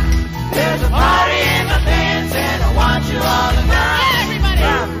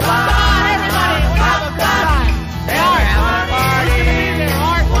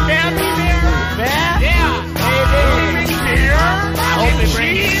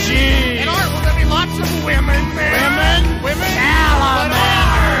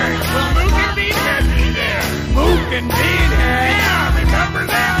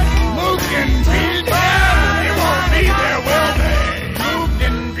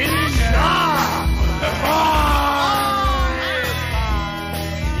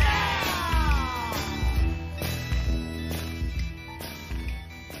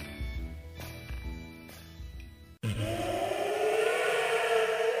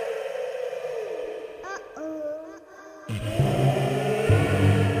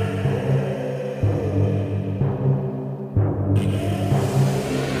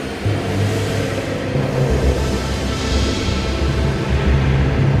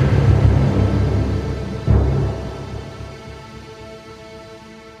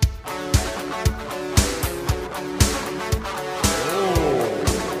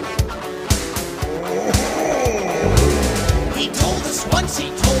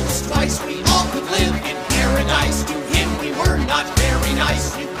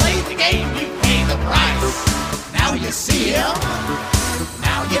 you see him,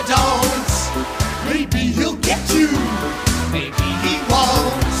 now you don't. Maybe he'll get you, maybe he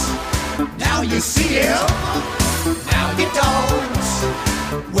won't. Now you see him, now you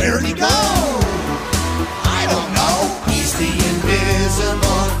don't. Where'd he go? I don't know. He's the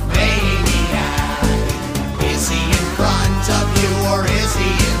invisible maniac. Is he in front of you or is he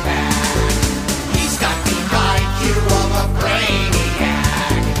in back? He's got the IQ of a brainiac.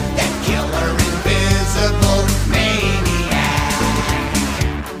 That killer invisible maniac.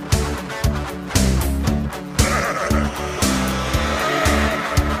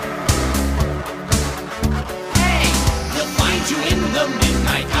 Hey, he'll find you in the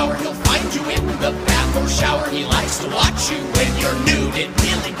midnight hour. He'll find you in the bath or shower. He likes to watch you when you're nude. It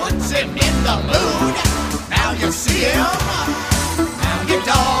really puts him in the mood. Now you see him, now you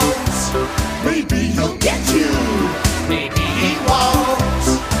don't. Maybe he'll get you, maybe he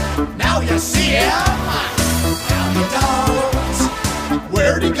won't. Now you see him, now you don't.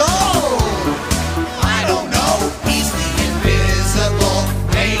 Where'd he go? I don't know. He's the invisible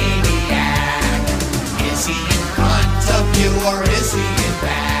maniac. Is he in front of you or is he in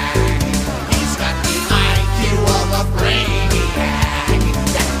back? He's got the IQ of a brainiac.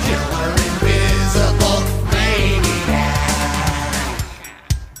 That killer invisible maniac.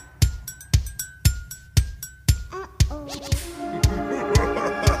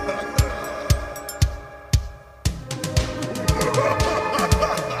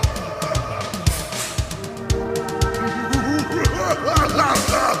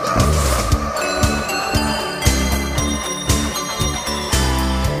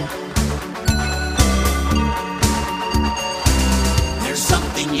 There's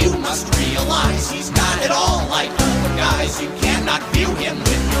something you must realize. He's not at all like other guys. You cannot view him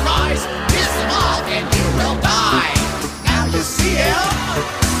with your eyes. Piss him off and you will die. Now you see him,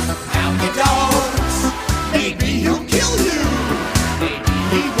 now you don't. Maybe he'll kill you, maybe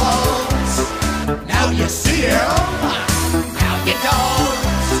he won't. Now you see him, now you don't.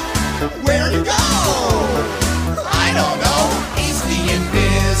 Where'd he go? I don't know. He's the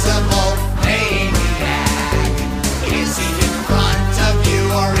invisible maniac. Is he in front of you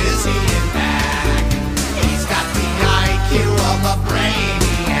or is he in back? He's got the IQ of a brainiac.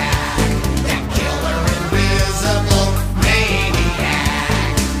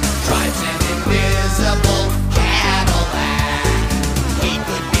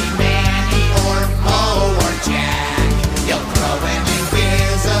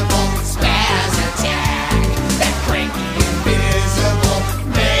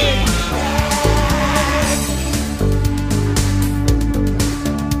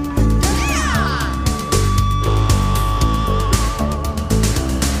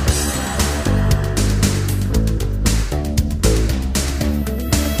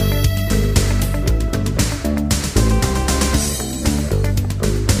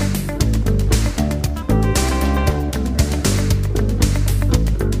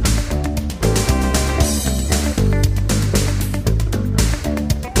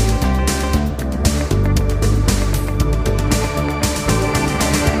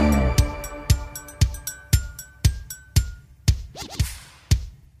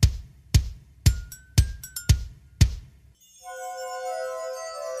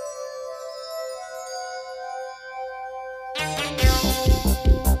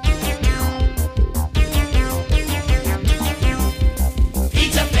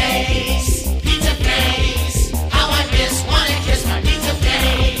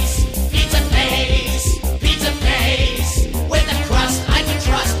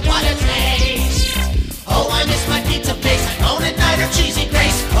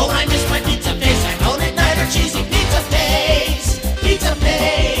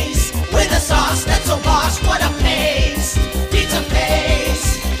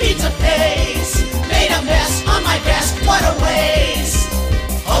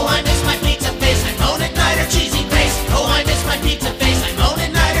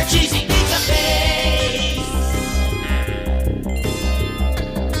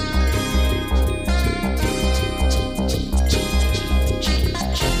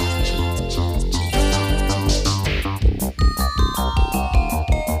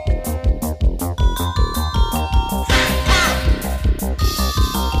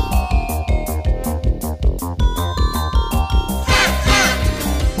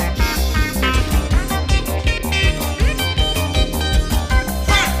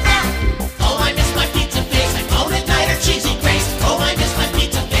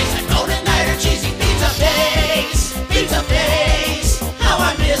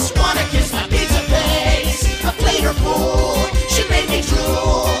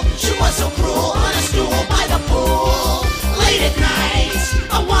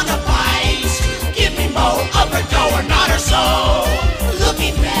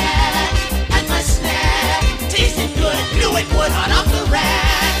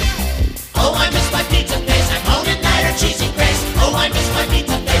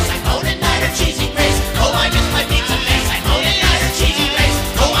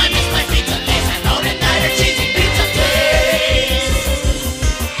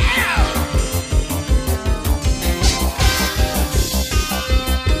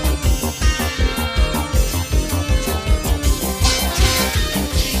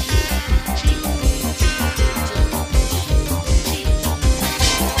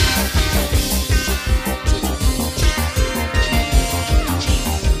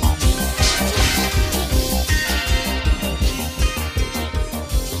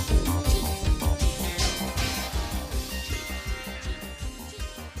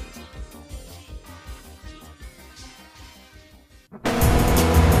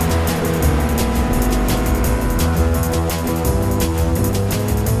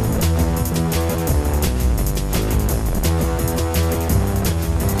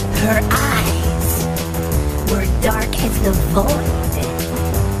 Her eyes were dark as the void.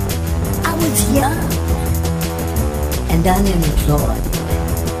 I was young and unemployed.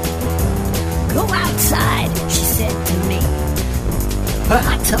 Go outside, she said to me. Her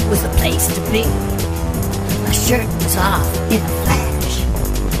hot tub was the place to be. My shirt was off in a flash.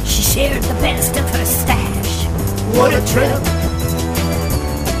 She shared the best of her stash. What a trip.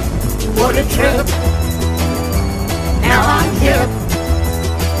 What a trip. Now I'm hip.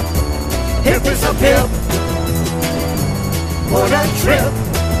 Hip as a pip. What a trip.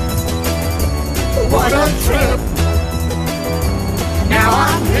 What a trip. Now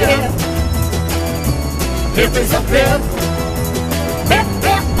I'm hip. Hip as a pip. Hip,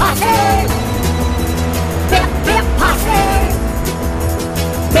 hip, posse. Hip, hip, posse.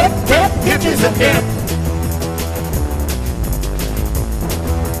 Hip, hip, hip as a pip.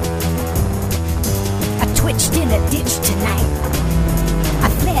 I twitched in a ditch tonight. I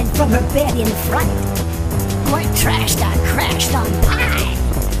fled from her bed in fright. Quite trashed, I crashed on pie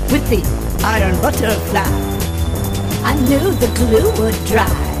with the iron butterfly. I knew the glue would dry.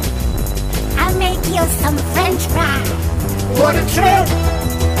 I'll make you some French fries. What a trip!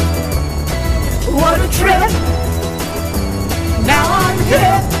 What a trip! Now I'm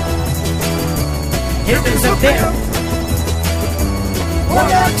hip. Hip as a pip.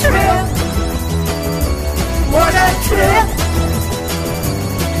 What a trip! What a trip!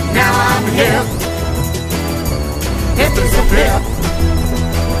 Now I'm hip. Hip as a pip.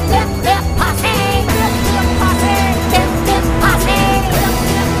 Hip, hip, posse. Hip, hip, posse. Hip, hip, posse. Hip,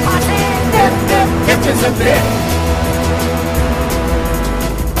 hip, posse. Hip, hip, hip as a pip.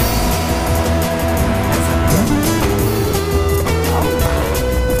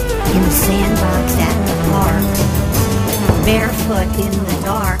 In the sandbox at the park, barefoot in the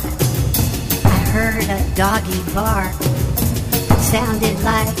dark, I heard a doggy bark. Sounded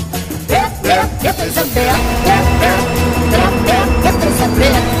like hip, hip, hip as a bip. Hip, hip, hip, hip, hip as a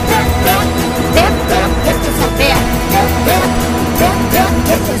bip. Hip, hip, hip, hip, hip as a bip. Hip, hip, hip, hip,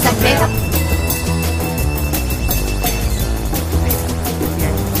 hip as a bip.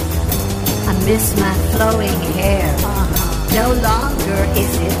 I miss my flowing hair. No longer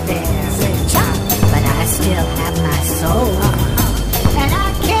is it there. But I still have my soul. And I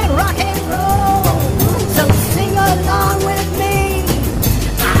can rock and roll. So sing along with me.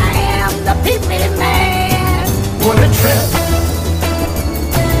 I am the Peepee Man. What a trip.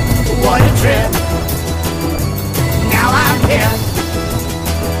 What a trip. Now I'm hip.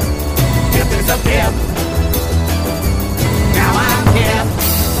 Hip as a pip. Now I'm hip.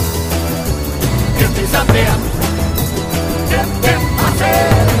 Hip as a pip. Hip, hip, posse.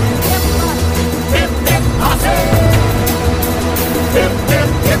 Hip, hip, posse. Hip, hip,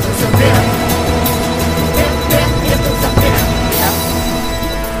 hip as a pip. Hip, hip, hip as a pip.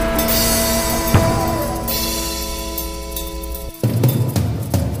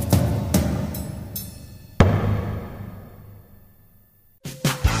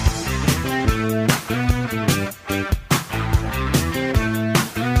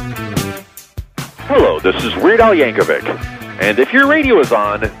 Hello, this is Weird Al Yankovic, and if your radio is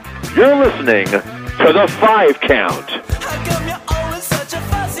on, you're listening to the 5 Count.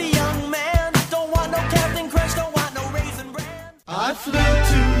 I flew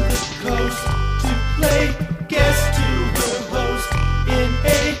to the coast to play guest to the host in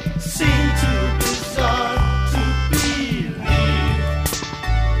a scene too bizarre to believe.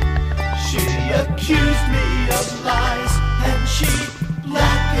 She accused me of lies and she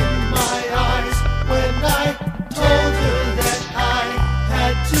blackened my eyes when I told her that I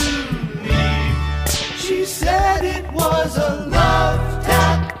had to leave. She said it was a love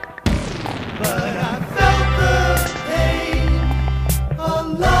tap, but I felt the pain. A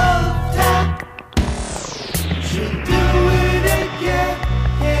love tap. She'll do it again.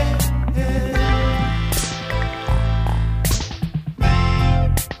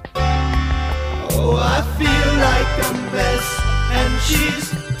 Oh, I feel like a mess, and she's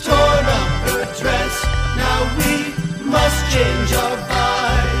torn up her dress. Now we must change our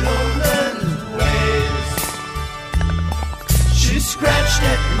violent ways. She scratched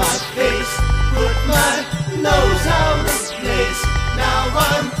at my face, put my nose out of place. Now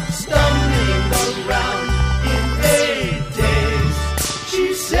I'm stumbling around in a daze. She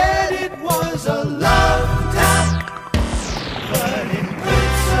said it was a love tap, but it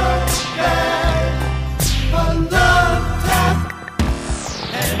hurt so bad. A love tap,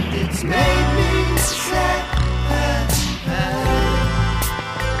 and it's made me sad.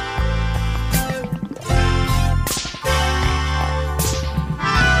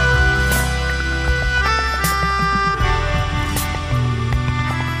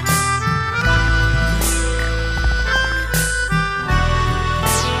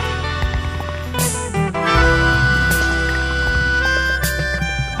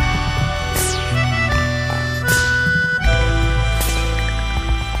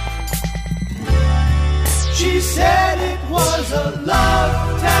 She said it was a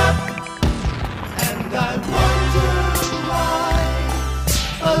love tap, and I wonder why.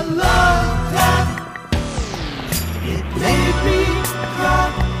 A love tap, it made me cry.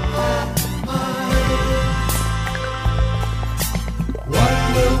 What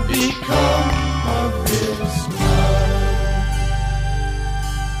will become of this night?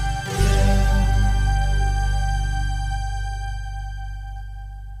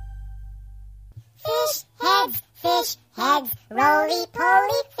 Fish heads,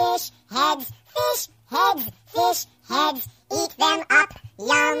 roly-poly fish heads, eat them up,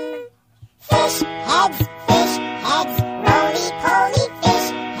 yum. Fish heads, roly-poly fish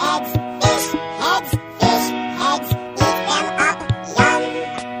heads, eat them up, yum.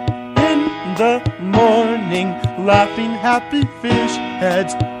 In the morning, laughing happy fish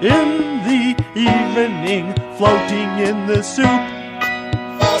heads. In the evening, floating in the soup.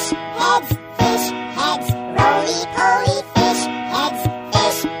 Fish heads, roly-poly fish heads,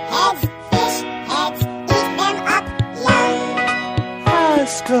 eat them up, yum.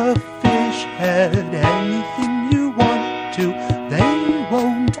 Ask a fish head anything you want to. They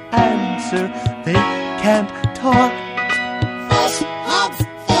won't answer, they can't talk. Fish heads,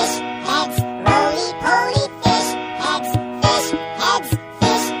 roly-poly fish heads,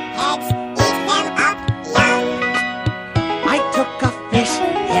 eat them up, yum. I took a fish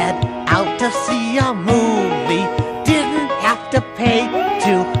head out to see a movie. Didn't have to pay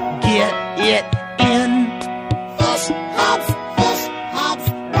to get it in. Fish heads,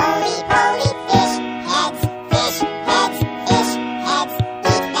 roly-poly fish heads, eat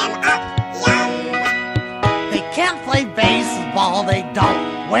them up, yum. They can't play baseball, they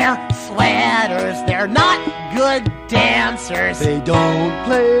don't wear sweaters. They're not good dancers. They don't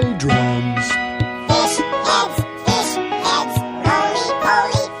play drums. Fish heads,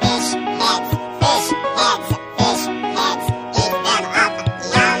 roly-poly fish heads, eat them up,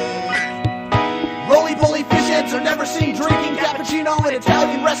 yum. Roly-poly fish heads are never seen drinking cappuccino in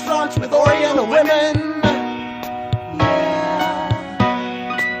Italian restaurants with Oriental women.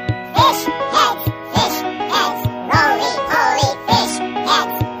 Fish heads, roly-poly fish heads, eat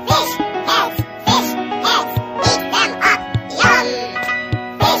them up, yum.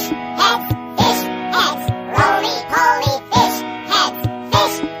 Fish heads, roly-poly fish heads,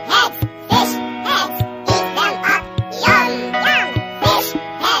 eat them up, yum. Fish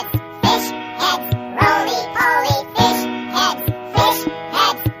heads, roly-poly fish heads,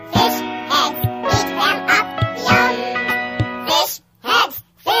 eat them up,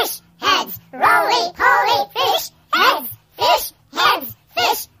 yum. Fish heads, roly-poly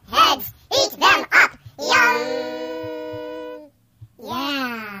fish heads, eat them up, yum.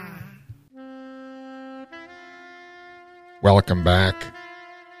 Yeah. Welcome back.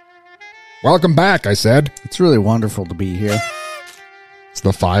 Welcome back, I said. It's really wonderful to be here. It's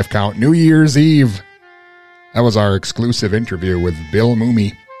the 5 Count New Year's Eve. That was our exclusive interview with Bill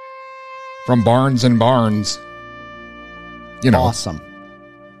Mumy from Barnes & Barnes. You know. Awesome.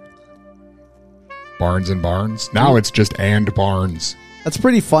 Barnes & Barnes. Now it's just And Barnes. That's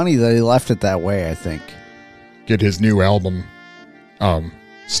pretty funny that he left it that way, I think. Get his new album,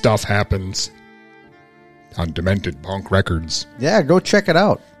 Stuff Happens, on Demented Punk Records. Yeah, go check it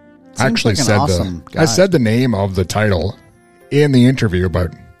out. I actually like said awesome I said the name of the title in the interview,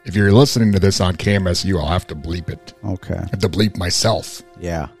 but if you're listening to this on KMSU, I'll have to bleep it. Okay. I have to bleep myself.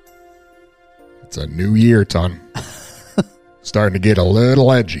 Yeah. It's a new year, ton. Starting to get a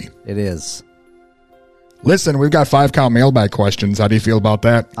little edgy. It is. Listen, we've got 5 Count mailbag questions. How do you feel about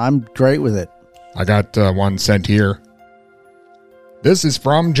that? I'm great with it. I got one sent here. This is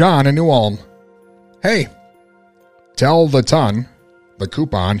from John in New Ulm. Hey, tell the ton the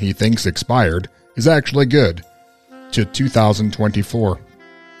coupon he thinks expired is actually good to 2024.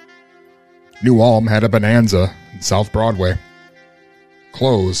 New Ulm had a bonanza in South Broadway.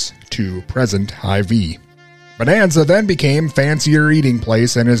 Close to present Hy-Vee. Bonanza then became fancier eating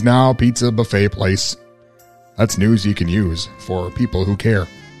place and is now pizza buffet place. That's news you can use for people who care.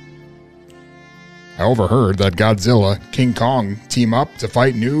 I overheard that Godzilla, King Kong team up to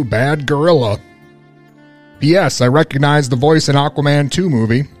fight new bad gorilla. P.S. I recognized the voice in Aquaman 2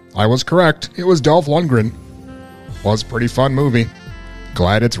 movie. I was correct. It was Dolph Lundgren. Was a pretty fun movie.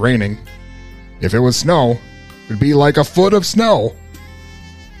 Glad it's raining. If it was snow, it'd be like a foot of snow.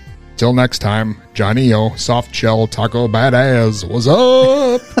 Till next time, Johnny O, soft shell taco badass, what's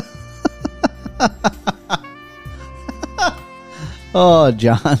up? Oh,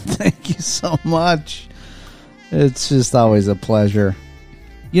 John, thank you so much. It's just always a pleasure.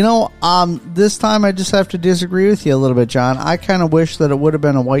 You know, this time I just have to disagree with you a little bit, John. I kind of wish that it would have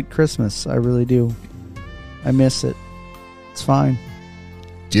been a white Christmas. I really do. I miss it. It's fine.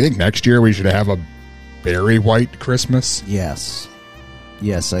 Do you think next year we should have a berry white Christmas? Yes.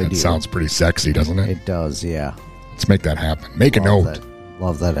 Yes, I do. That sounds pretty sexy, doesn't it? It does, yeah. Let's make that happen. Make a note.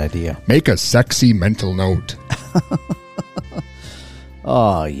 Love that idea. Make a sexy mental note.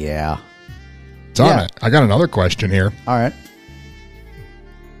 Oh, yeah. Donna, I got another question here. All right.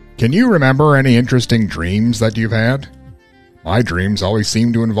 Can you remember any interesting dreams that you've had? My dreams always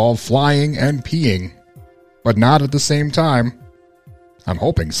seem to involve flying and peeing, but not at the same time. I'm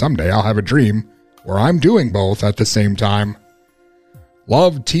hoping someday I'll have a dream where I'm doing both at the same time.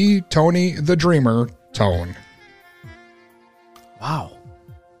 Love, T. Tony the Dreamer, Tone. Wow.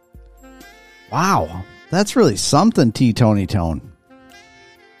 Wow. That's really something, T. Tony Tone.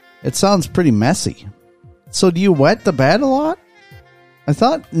 It sounds pretty messy. So do you wet the bed a lot? I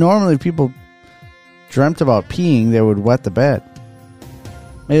thought normally people dreamt about peeing, they would wet the bed.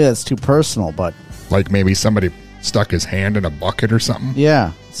 Maybe that's too personal, but... Like maybe somebody stuck his hand in a bucket or something?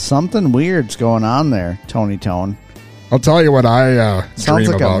 Yeah, something weird's going on there, Tony Tone. I'll tell you what I Sounds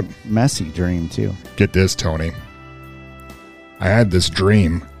dream like about. a messy dream, too. Get this, Tony. I had this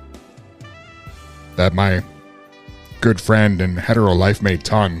dream that my good friend and hetero life mate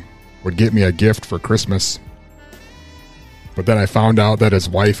Ton would get me a gift for Christmas. But then I found out that his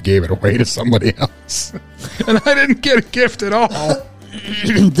wife gave it away to somebody else. And I didn't get a gift at all.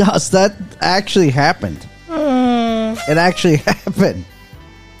 Does that actually happened? It actually happened.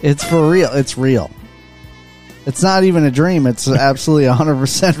 It's for real. It's real. It's not even a dream. It's absolutely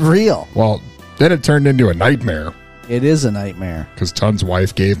 100% real. Well, then it turned into a nightmare. It is a nightmare. Because Ton's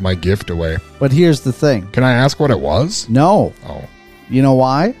wife gave my gift away. But here's the thing. Can I ask what it was? No. Oh. You know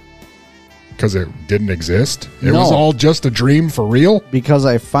why? Because it didn't exist? It No. was all just a dream for real? Because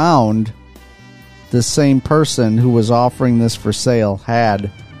I found the same person who was offering this for sale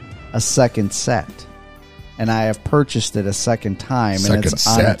had a second set. And I have purchased it a second time, and it's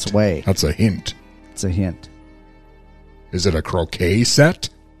on its way. That's a hint. It's a hint. Is it a croquet set?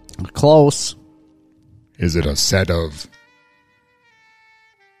 Close. Is it a set of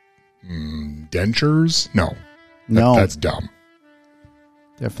dentures? No. No. That's dumb.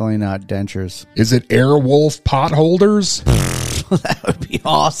 Definitely not dentures. Is it Airwolf pot holders? That would be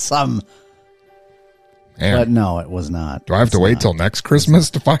awesome. Man. But no, it was not. Do I have to wait till next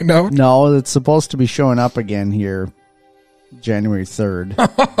Christmas to find out? No, it's supposed to be showing up again here January 3rd.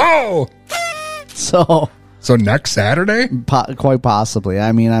 Oh! So next Saturday? Quite possibly.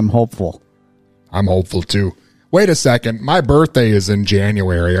 I mean, I'm hopeful. I'm hopeful too. Wait a second. My birthday is in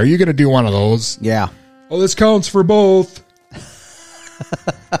January. Are you going to do one of those? Yeah. Oh, this counts for both.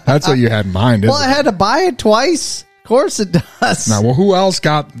 That's what you had in mind, isn't Well, I had to buy it twice. Of course it does. Now, well,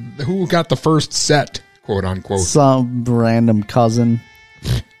 who got the first set, quote unquote? Some random cousin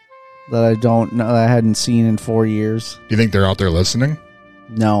that I don't know, that I hadn't seen in 4 years. Do you think they're out there listening?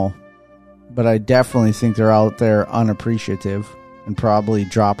 No. But I definitely think they're out there unappreciative and probably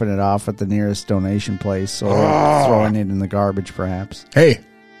dropping it off at the nearest donation place or throwing it in the garbage, perhaps. Hey,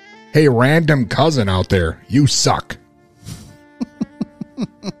 random cousin out there, you suck.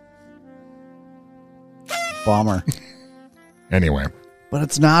 Bummer. Anyway. But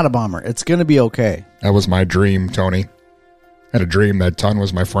it's not a bummer. It's going to be okay. That was my dream, Tony. I had a dream that Ton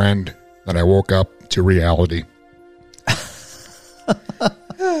was my friend. Then I woke up to reality.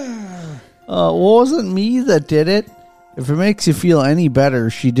 Wasn't me that did it. If it makes you feel any better,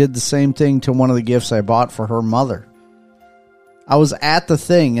 she did the same thing to one of the gifts I bought for her mother. I was at the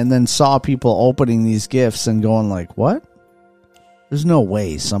thing and then saw people opening these gifts and going like, what? There's no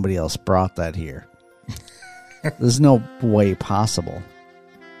way somebody else brought that here. There's no way possible.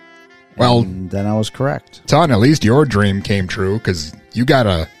 Well, and then I was correct. Ton, at least your dream came true because you got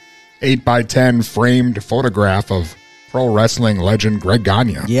a 8x10 framed photograph of pro wrestling legend Greg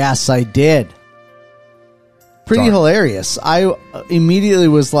Gagne. Yes, I did. Pretty hilarious. I immediately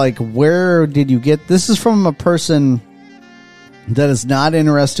was like, where did you get... This is from a person that is not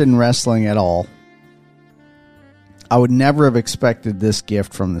interested in wrestling at all. I would never have expected this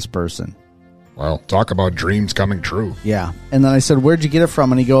gift from this person. Well, talk about dreams coming true. Yeah. And then I said, where'd you get it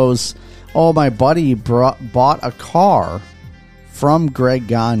from? And he goes, oh, my buddy bought a car from Greg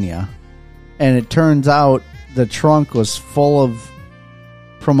Gagne. And it turns out the trunk was full of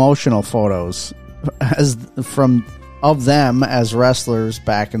promotional photos of them as wrestlers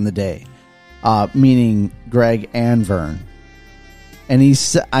back in the day. Meaning Greg and Vern. And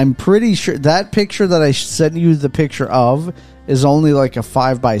I'm pretty sure that picture that I sent you the picture of is only like a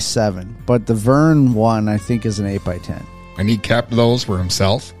 5x7, but the Vern one I think is an 8x10. And he kept those for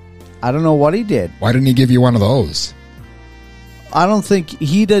himself? I don't know what he did. Why didn't he give you one of those? I don't think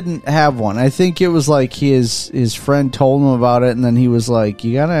he didn't have one. I think it was like his friend told him about it, and then he was like,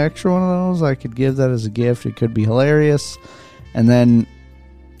 "You got an extra one of those? I could give that as a gift. It could be hilarious." And then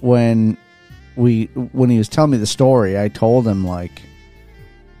when he was telling me the story, I told him like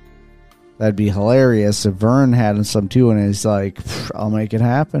that'd be hilarious if Vern had some too, and he's like, "I'll make it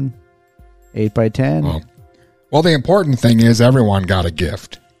happen." 8x10. Well, the important thing is everyone got a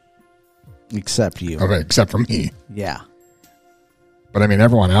gift. Except you. Okay, except for me. Yeah. But I mean,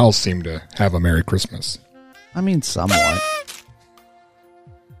 everyone else seemed to have a Merry Christmas. I mean, somewhat.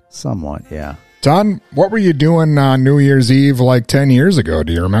 Somewhat, yeah. Ton, what were you doing on New Year's Eve like 10 years ago?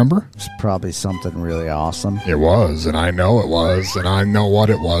 Do you remember? It's probably something really awesome. It was, and I know it was, and I know what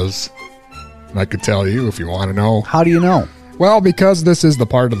it was. And I could tell you if you want to know. How do you know? Well, because this is the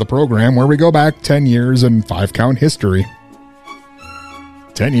part of the program where we go back 10 years in 5-count history.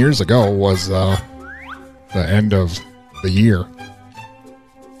 10 years ago was the end of the year.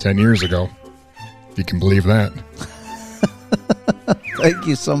 10 years ago, if you can believe that. Thank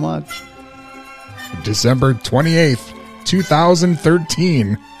you so much. December 28th,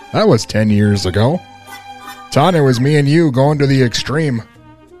 2013. That was 10 years ago. Ton, it was me and you going to the extreme.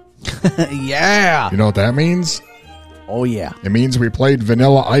 Yeah. You know what that means? Oh, yeah. It means we played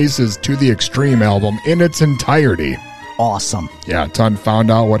Vanilla Ice's To the Extreme album in its entirety. Awesome. Yeah, Ton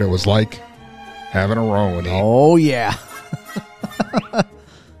found out what it was like having a Roni. Oh, yeah.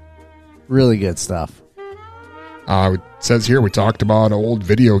 Really good stuff. It says here we talked about old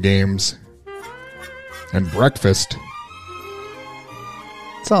video games and breakfast.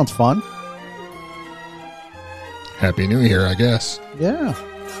 Sounds fun. Happy New Year, I guess. Yeah.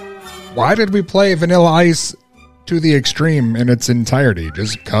 Why did we play Vanilla Ice To the Extreme in its entirety?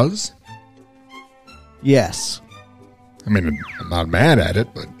 Just because? Yes. I mean, I'm not mad at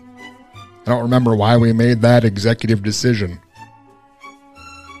it, but I don't remember why we made that executive decision.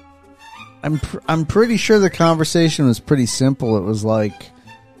 I'm pretty sure the conversation was pretty simple. It was like,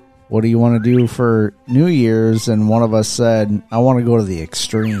 what do you want to do for New Year's? And one of us said, I want to go to the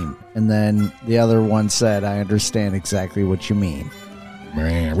extreme. And then the other one said, I understand exactly what you mean.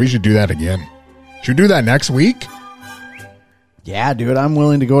 Man, we should do that again. Should we do that next week? Yeah, dude, I'm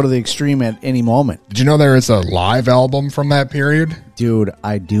willing to go to the extreme at any moment. Did you know there is a live album from that period? Dude,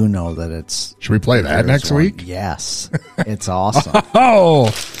 I do know that it's... Should we play that next week? Yes. It's awesome. Oh,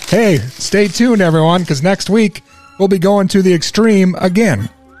 hey, stay tuned, everyone, because next week we'll be going to the extreme again.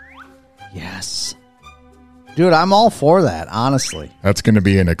 Yes. Dude, I'm all for that, honestly. That's going to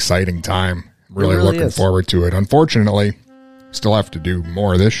be an exciting time. Really looking forward to it. Unfortunately, still have to do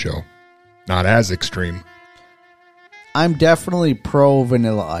more of this show. Not as extreme. I'm definitely pro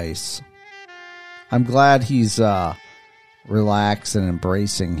Vanilla Ice. I'm glad he's relaxed and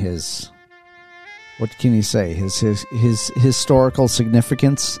embracing his, what can you say, his historical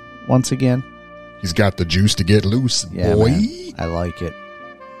significance once again. He's got the juice to get loose, yeah, boy. Man, I like it.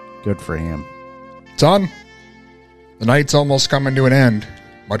 Good for him. Son, the night's almost coming to an end,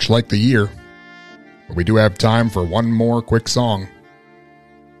 much like the year. But we do have time for one more quick song.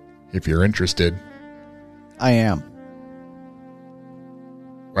 If you're interested. I am.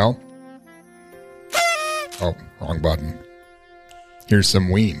 Well. Oh, wrong button. Here's some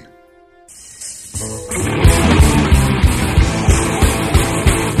Ween.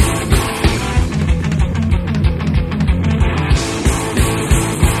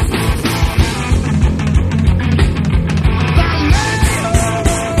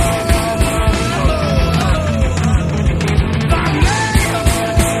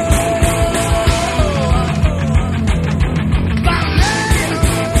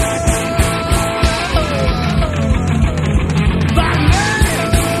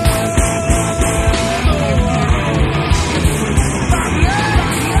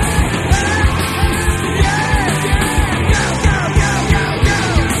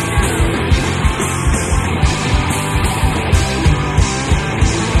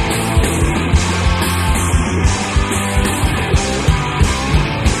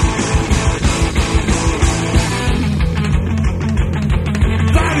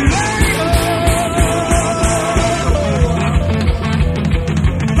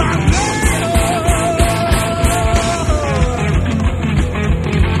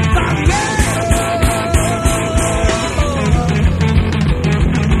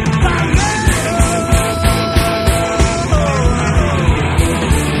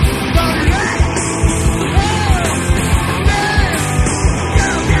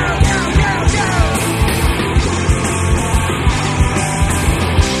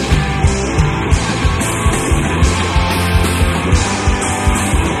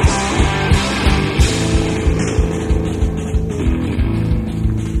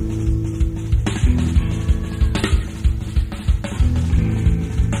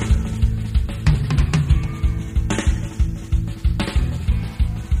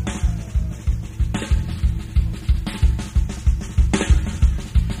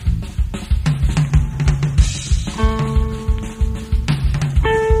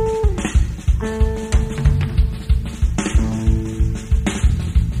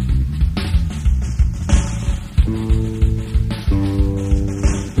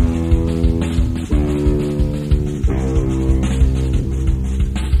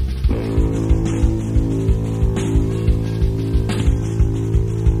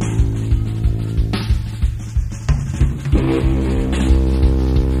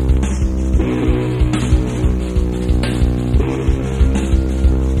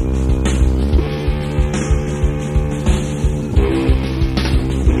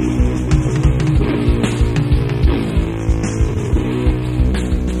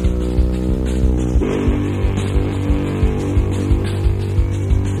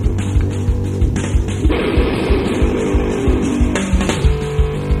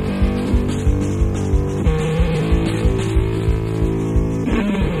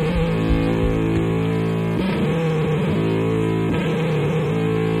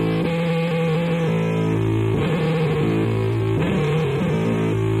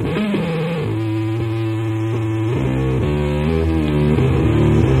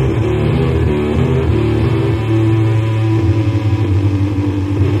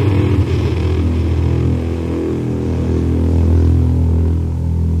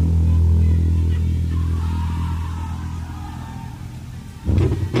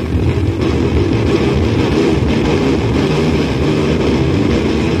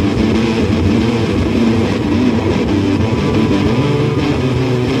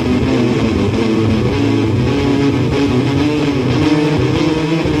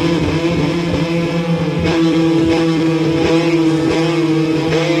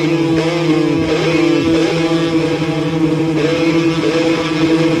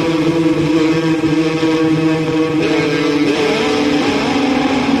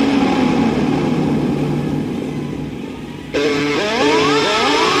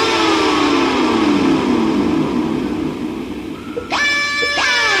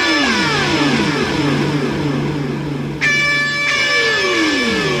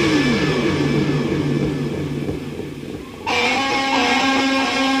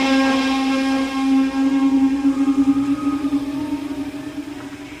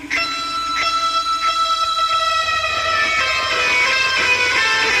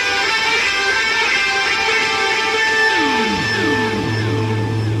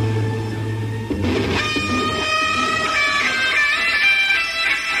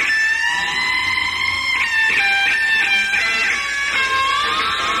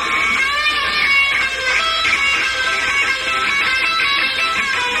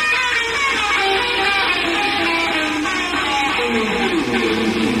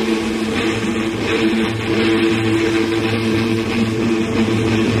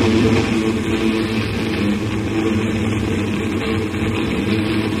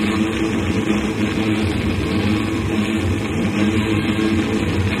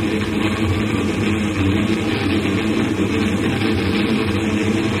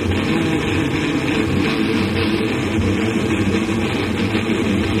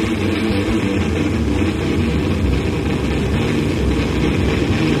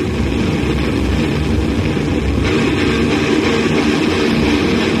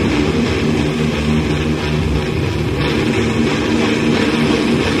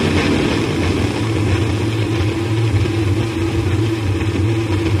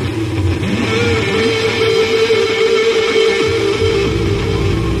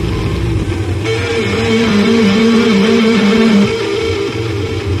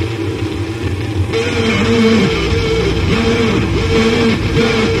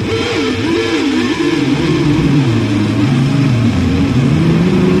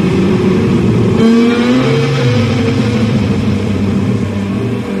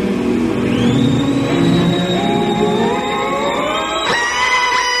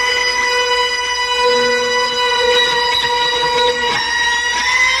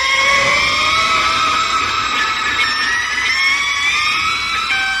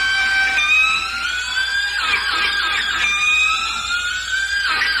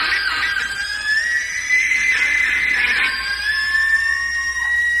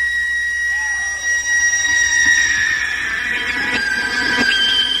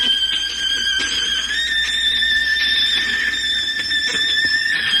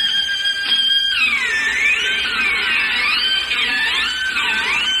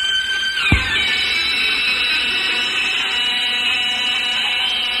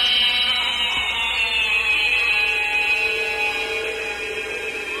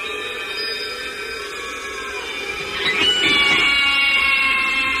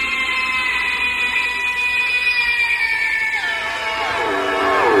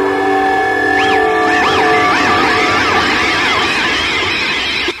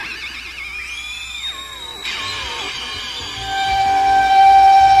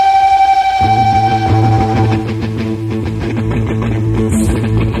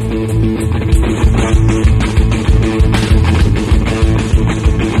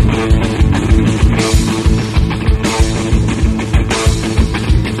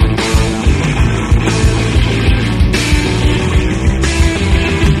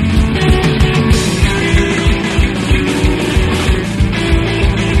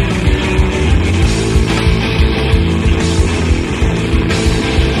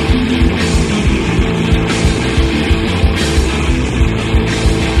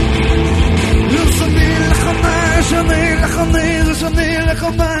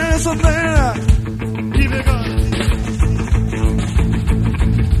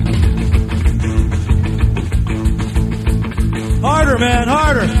 man,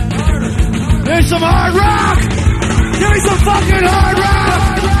 harder. Here's some hard rock. Give me some fucking hard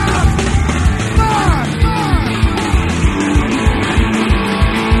rock.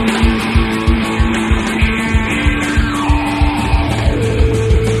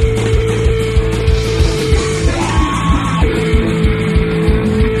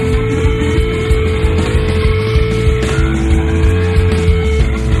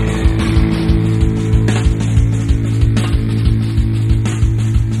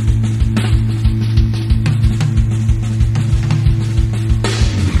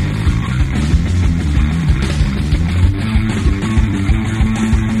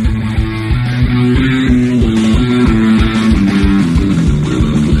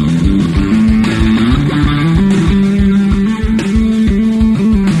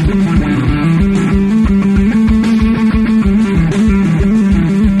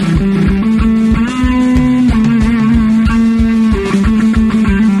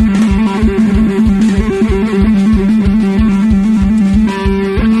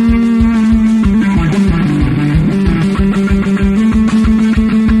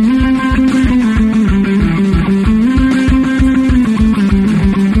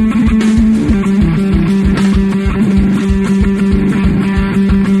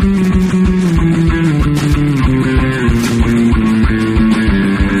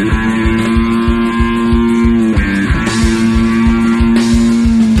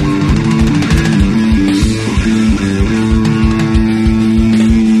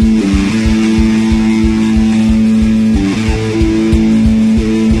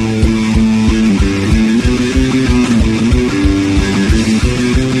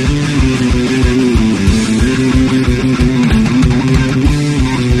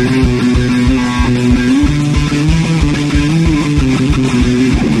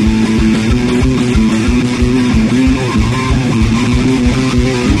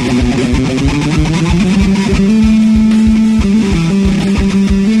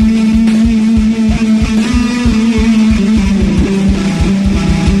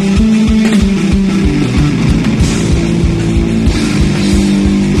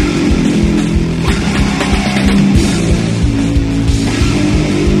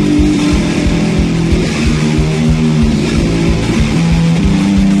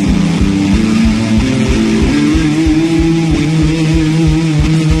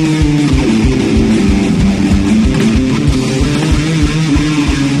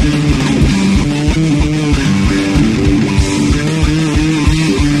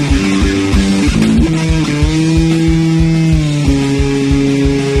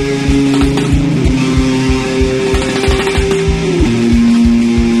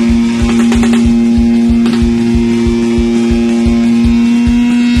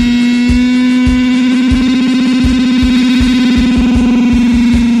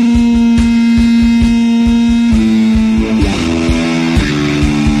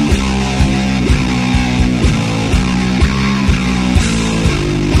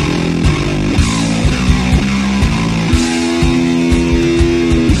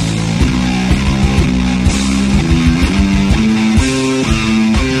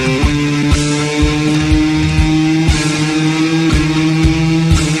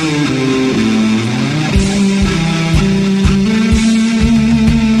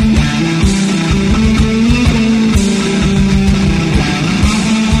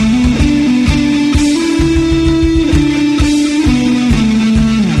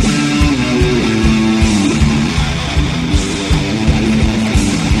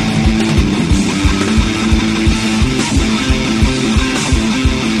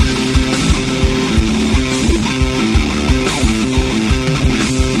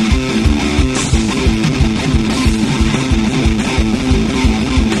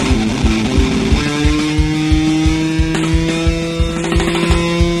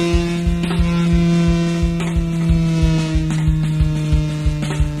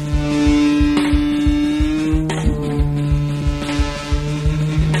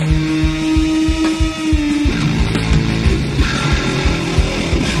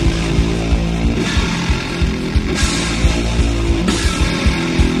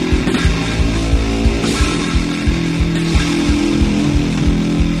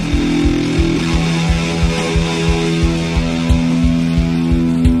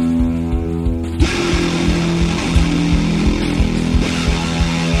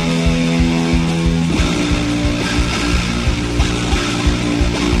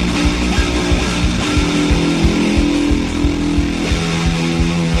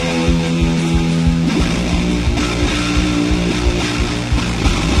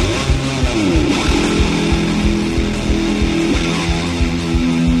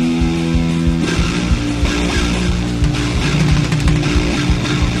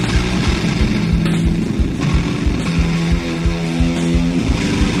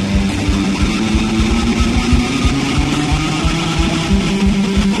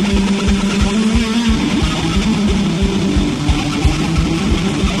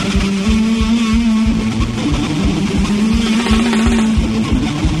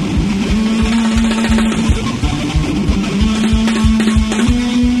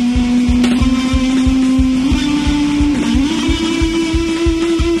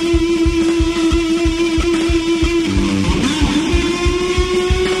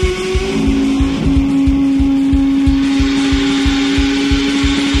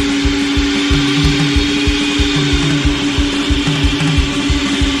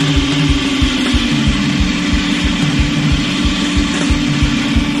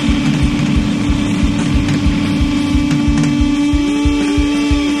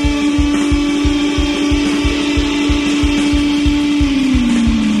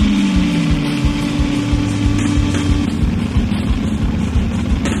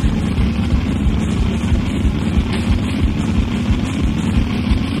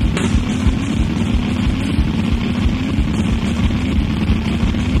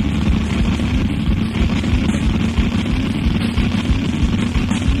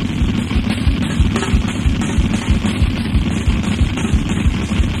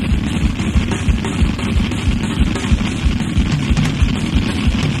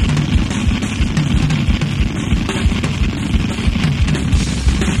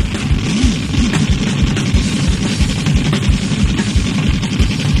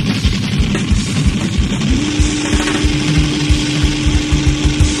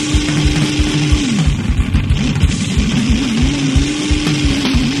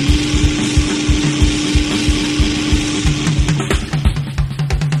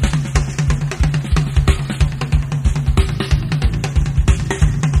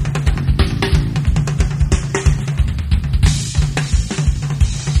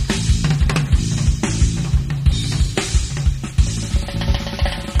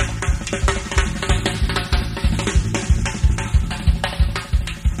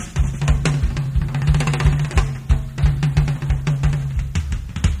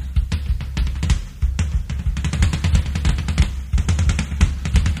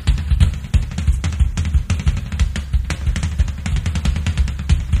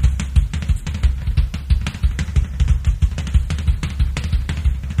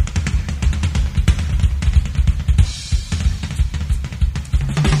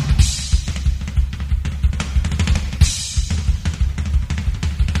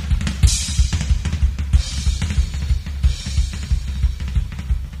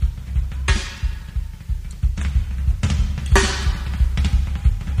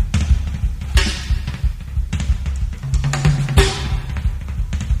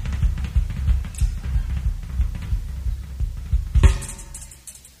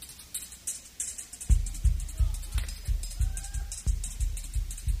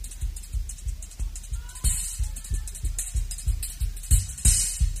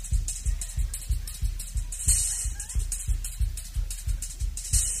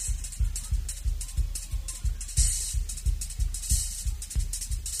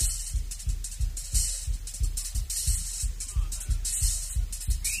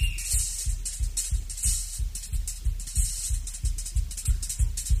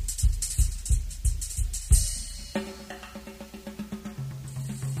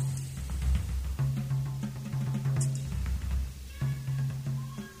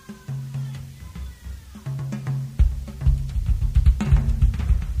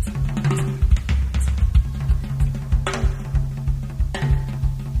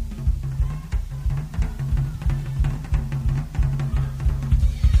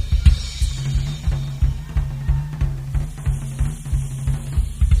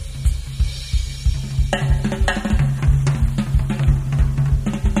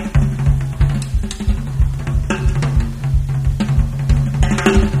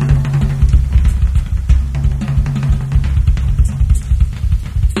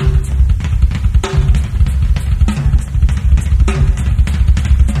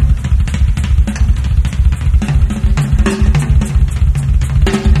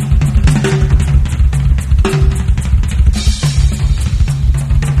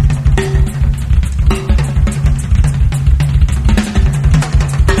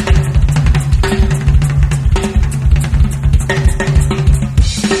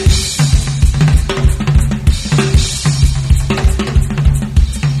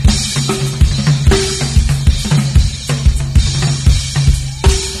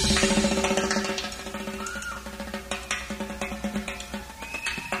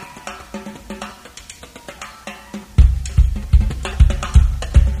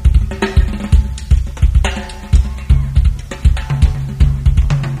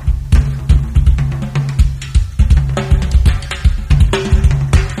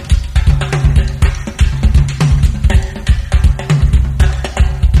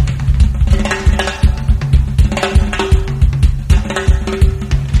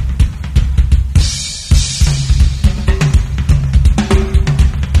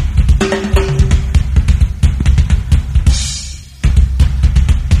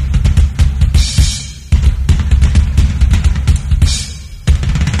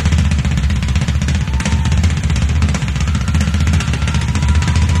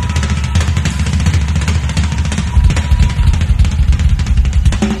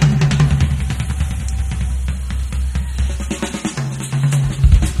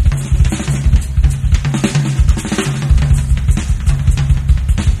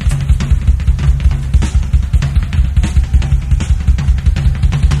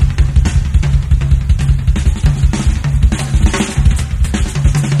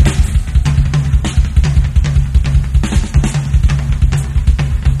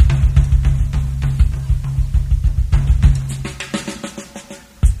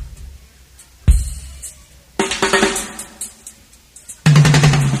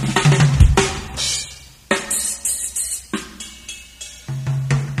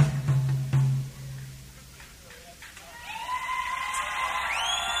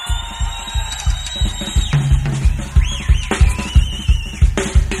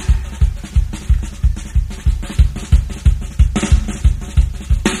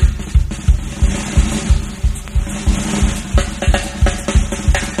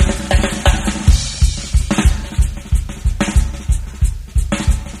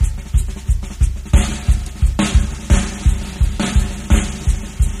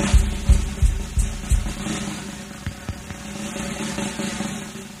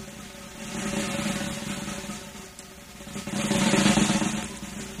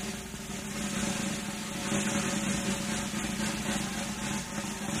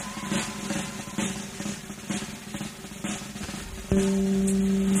 People,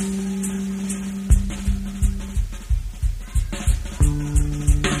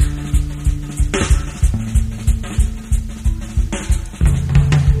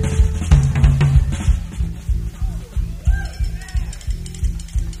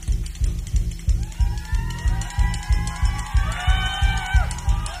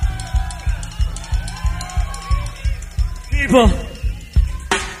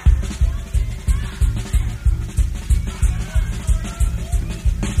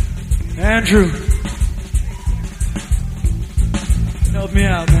 Andrew, help me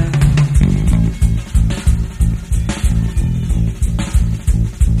out, man.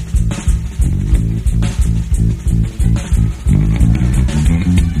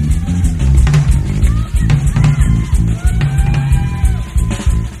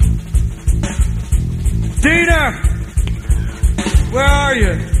 Dina! Where are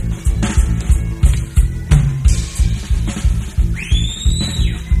you?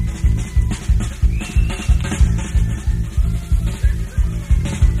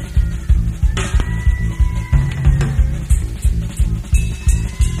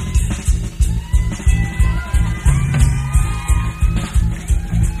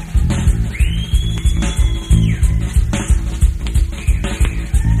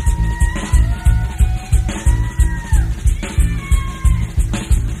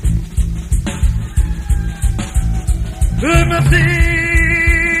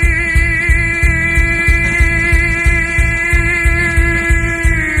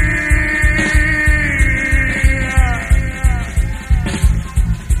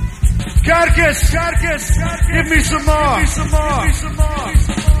 Carcass, give me some more.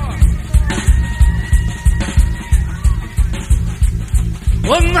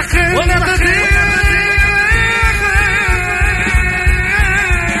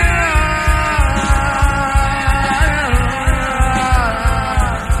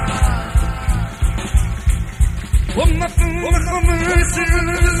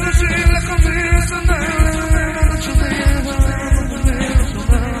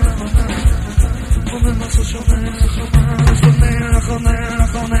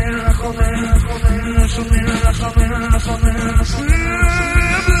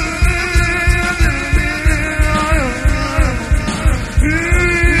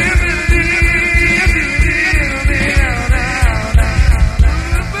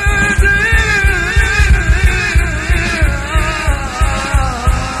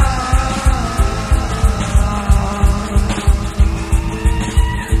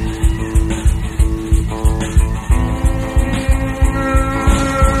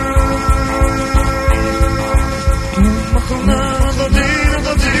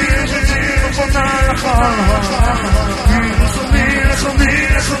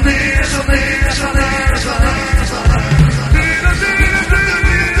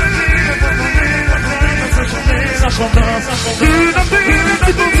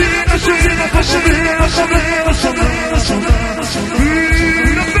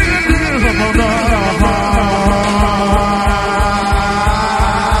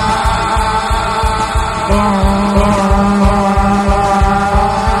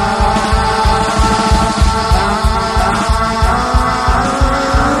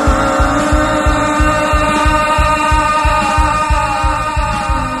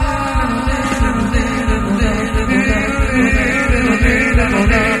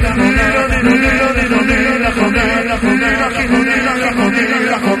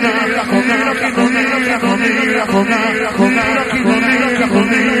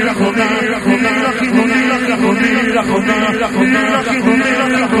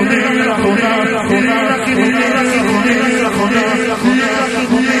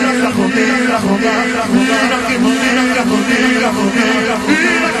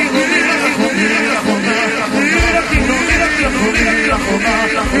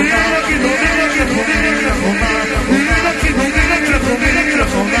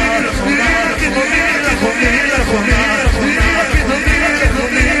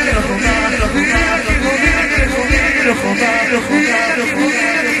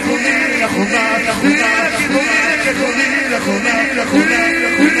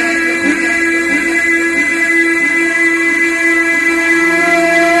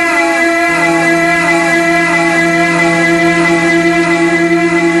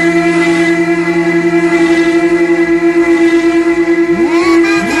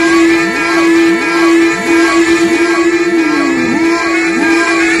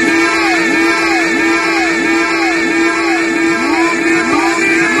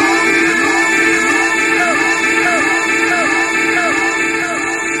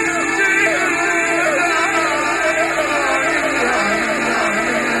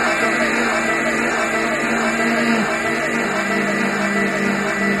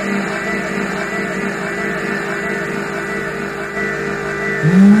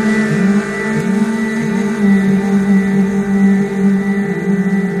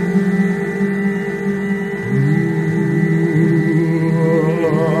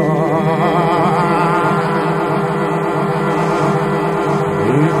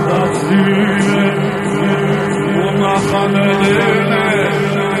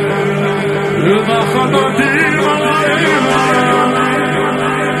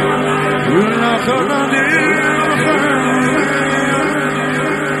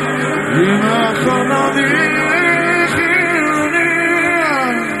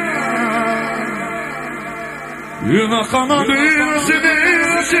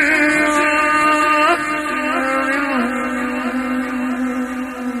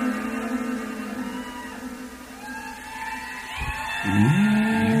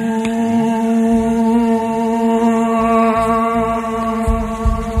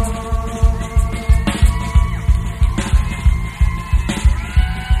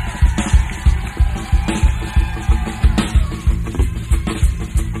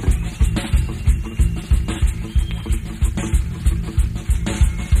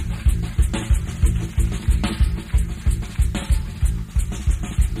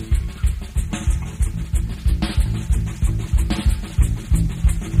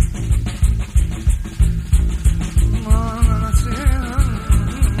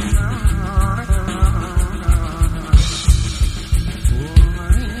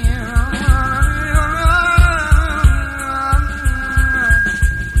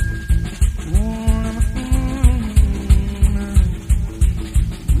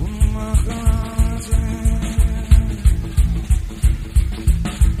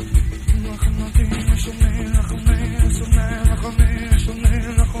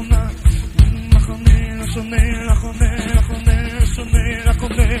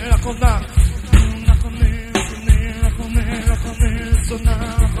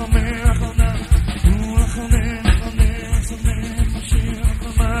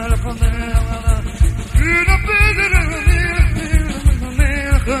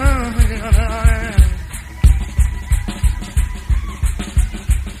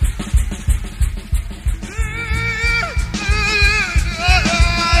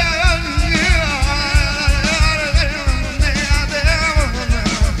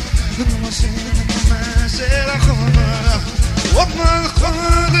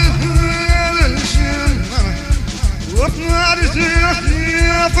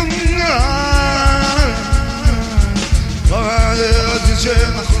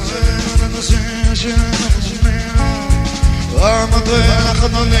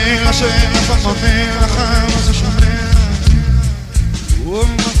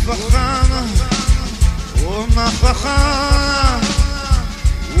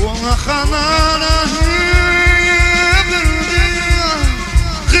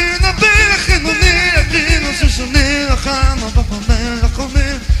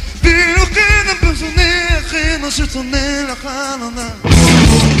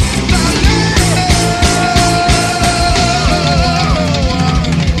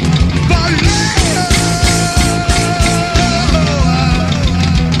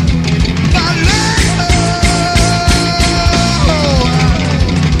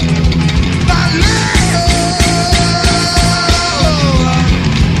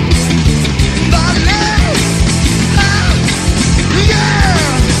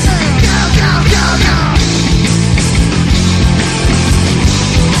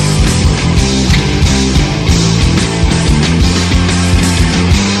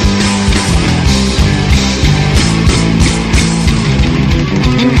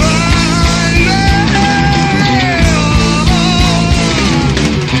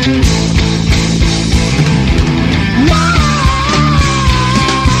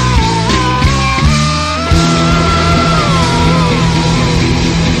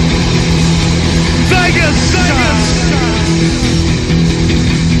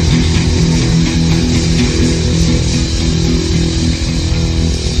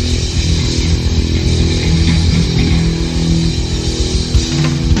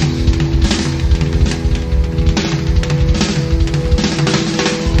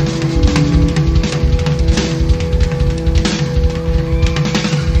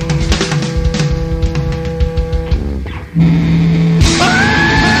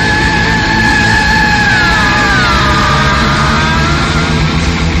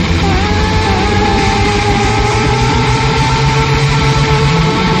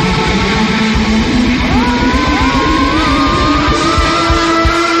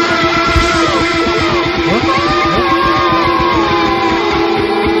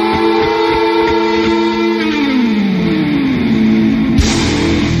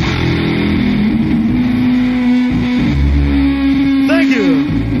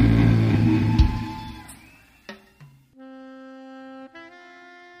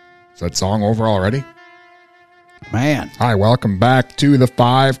 That song over already? Man. Hi, welcome back to the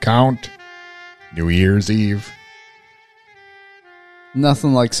 5 Count. New Year's Eve.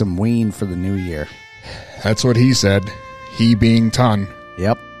 Nothing like some Ween for the new year. That's what he said. He being Ton.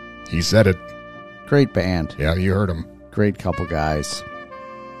 Yep. He said it. Great band. Yeah, you heard him. Great couple guys.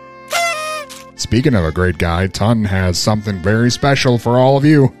 Speaking of a great guy, Ton has something very special for all of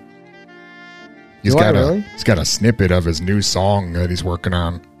you. He's Do I got really? he's got a snippet of his new song that he's working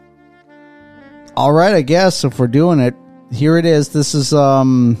on. All right, I guess if we're doing it, here it is. This is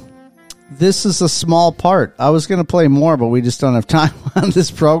a small part. I was going to play more, but we just don't have time on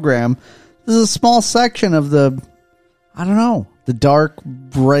this program. This is a small section of the dark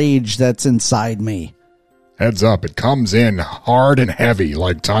rage that's inside me. Heads up, it comes in hard and heavy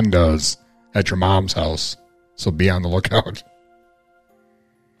like Ton does at your mom's house. So be on the lookout.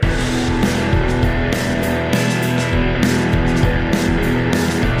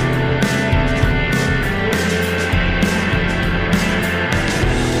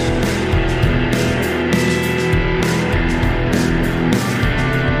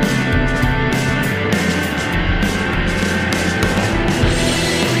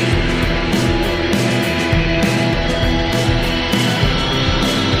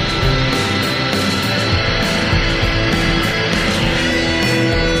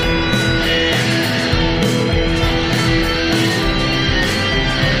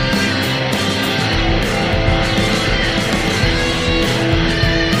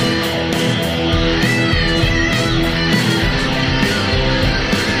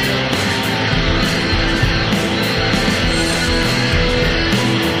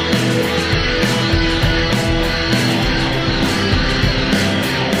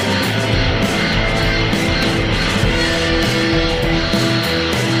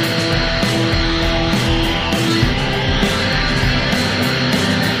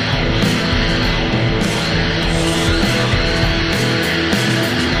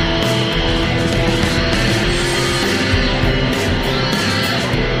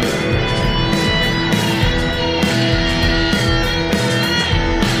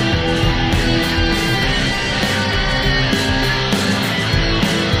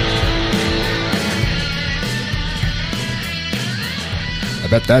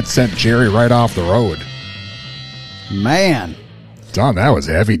 Bet that sent Jerry right off the road. Man. Don, that was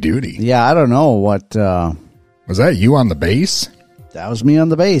heavy duty. Yeah, I don't know what... was that you on the bass? That was me on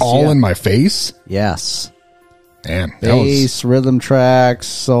the bass. All in my face? Yes. Man, bass, rhythm tracks,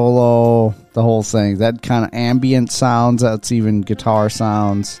 solo, the whole thing. That kind of ambient sounds, that's even guitar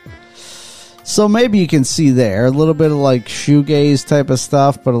sounds. So maybe you can see there a little bit of like shoegaze type of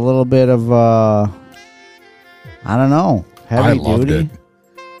stuff, but a little bit of, I don't know, heavy duty. I loved it.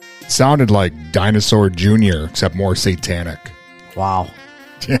 Sounded like Dinosaur Jr., except more satanic. Wow.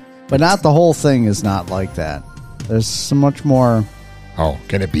 But not the whole thing is not like that. There's so much more. Oh,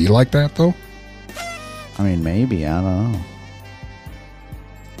 can it be like that, though? I mean, maybe. I don't know.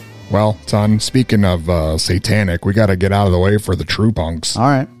 Well, Ton, speaking of satanic, we got to get out of the way for the True Punks. All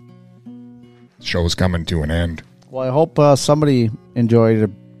right. Show's coming to an end. Well, I hope somebody enjoyed a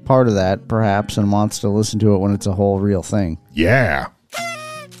part of that, perhaps, and wants to listen to it when it's a whole real thing. Yeah.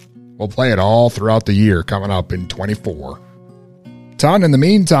 We'll play it all throughout the year coming up in 24. Ton, in the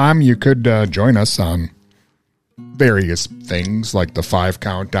meantime, you could join us on various things like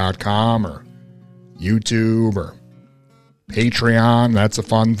the5count.com or YouTube or Patreon. That's a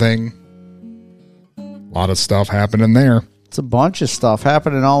fun thing. A lot of stuff happening there. It's a bunch of stuff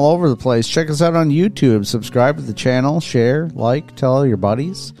happening all over the place. Check us out on YouTube. Subscribe to the channel. Share, like, tell all your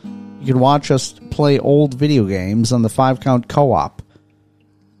buddies. You can watch us play old video games on the 5-Count Co-op.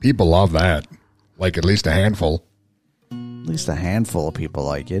 People love that. Like at least a handful. At least a handful of people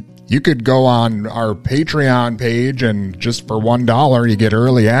like it. You could go on our Patreon page and just for $1 you get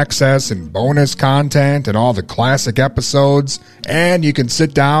early access and bonus content and all the classic episodes. And you can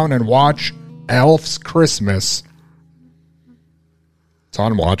sit down and watch Elf's Christmas.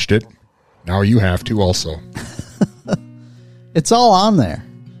 Ton watched it. Now you have to also. It's all on there.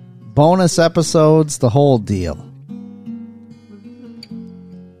 Bonus episodes, the whole deal.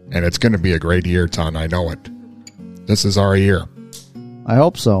 And it's going to be a great year, Ton. I know it. This is our year. I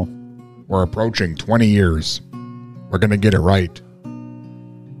hope so. We're approaching 20 years. We're going to get it right.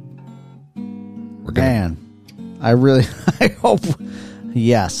 Man, I hope,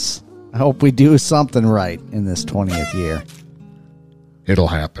 yes. I hope we do something right in this 20th year. It'll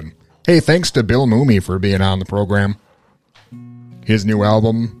happen. Hey, thanks to Bill Mumy for being on the program. His new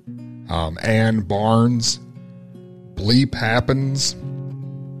album, Ann Barnes, Bleep Happens.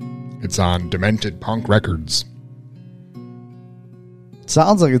 It's on Demented Punk Records.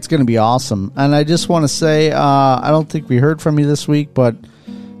 Sounds like it's going to be awesome. And I just want to say, I don't think we heard from you this week, but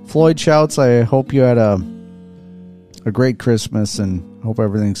Floyd shouts, I hope you had a great Christmas and hope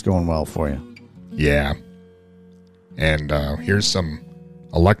everything's going well for you. Yeah. And here's some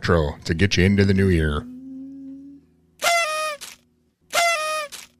electro to get you into the new year.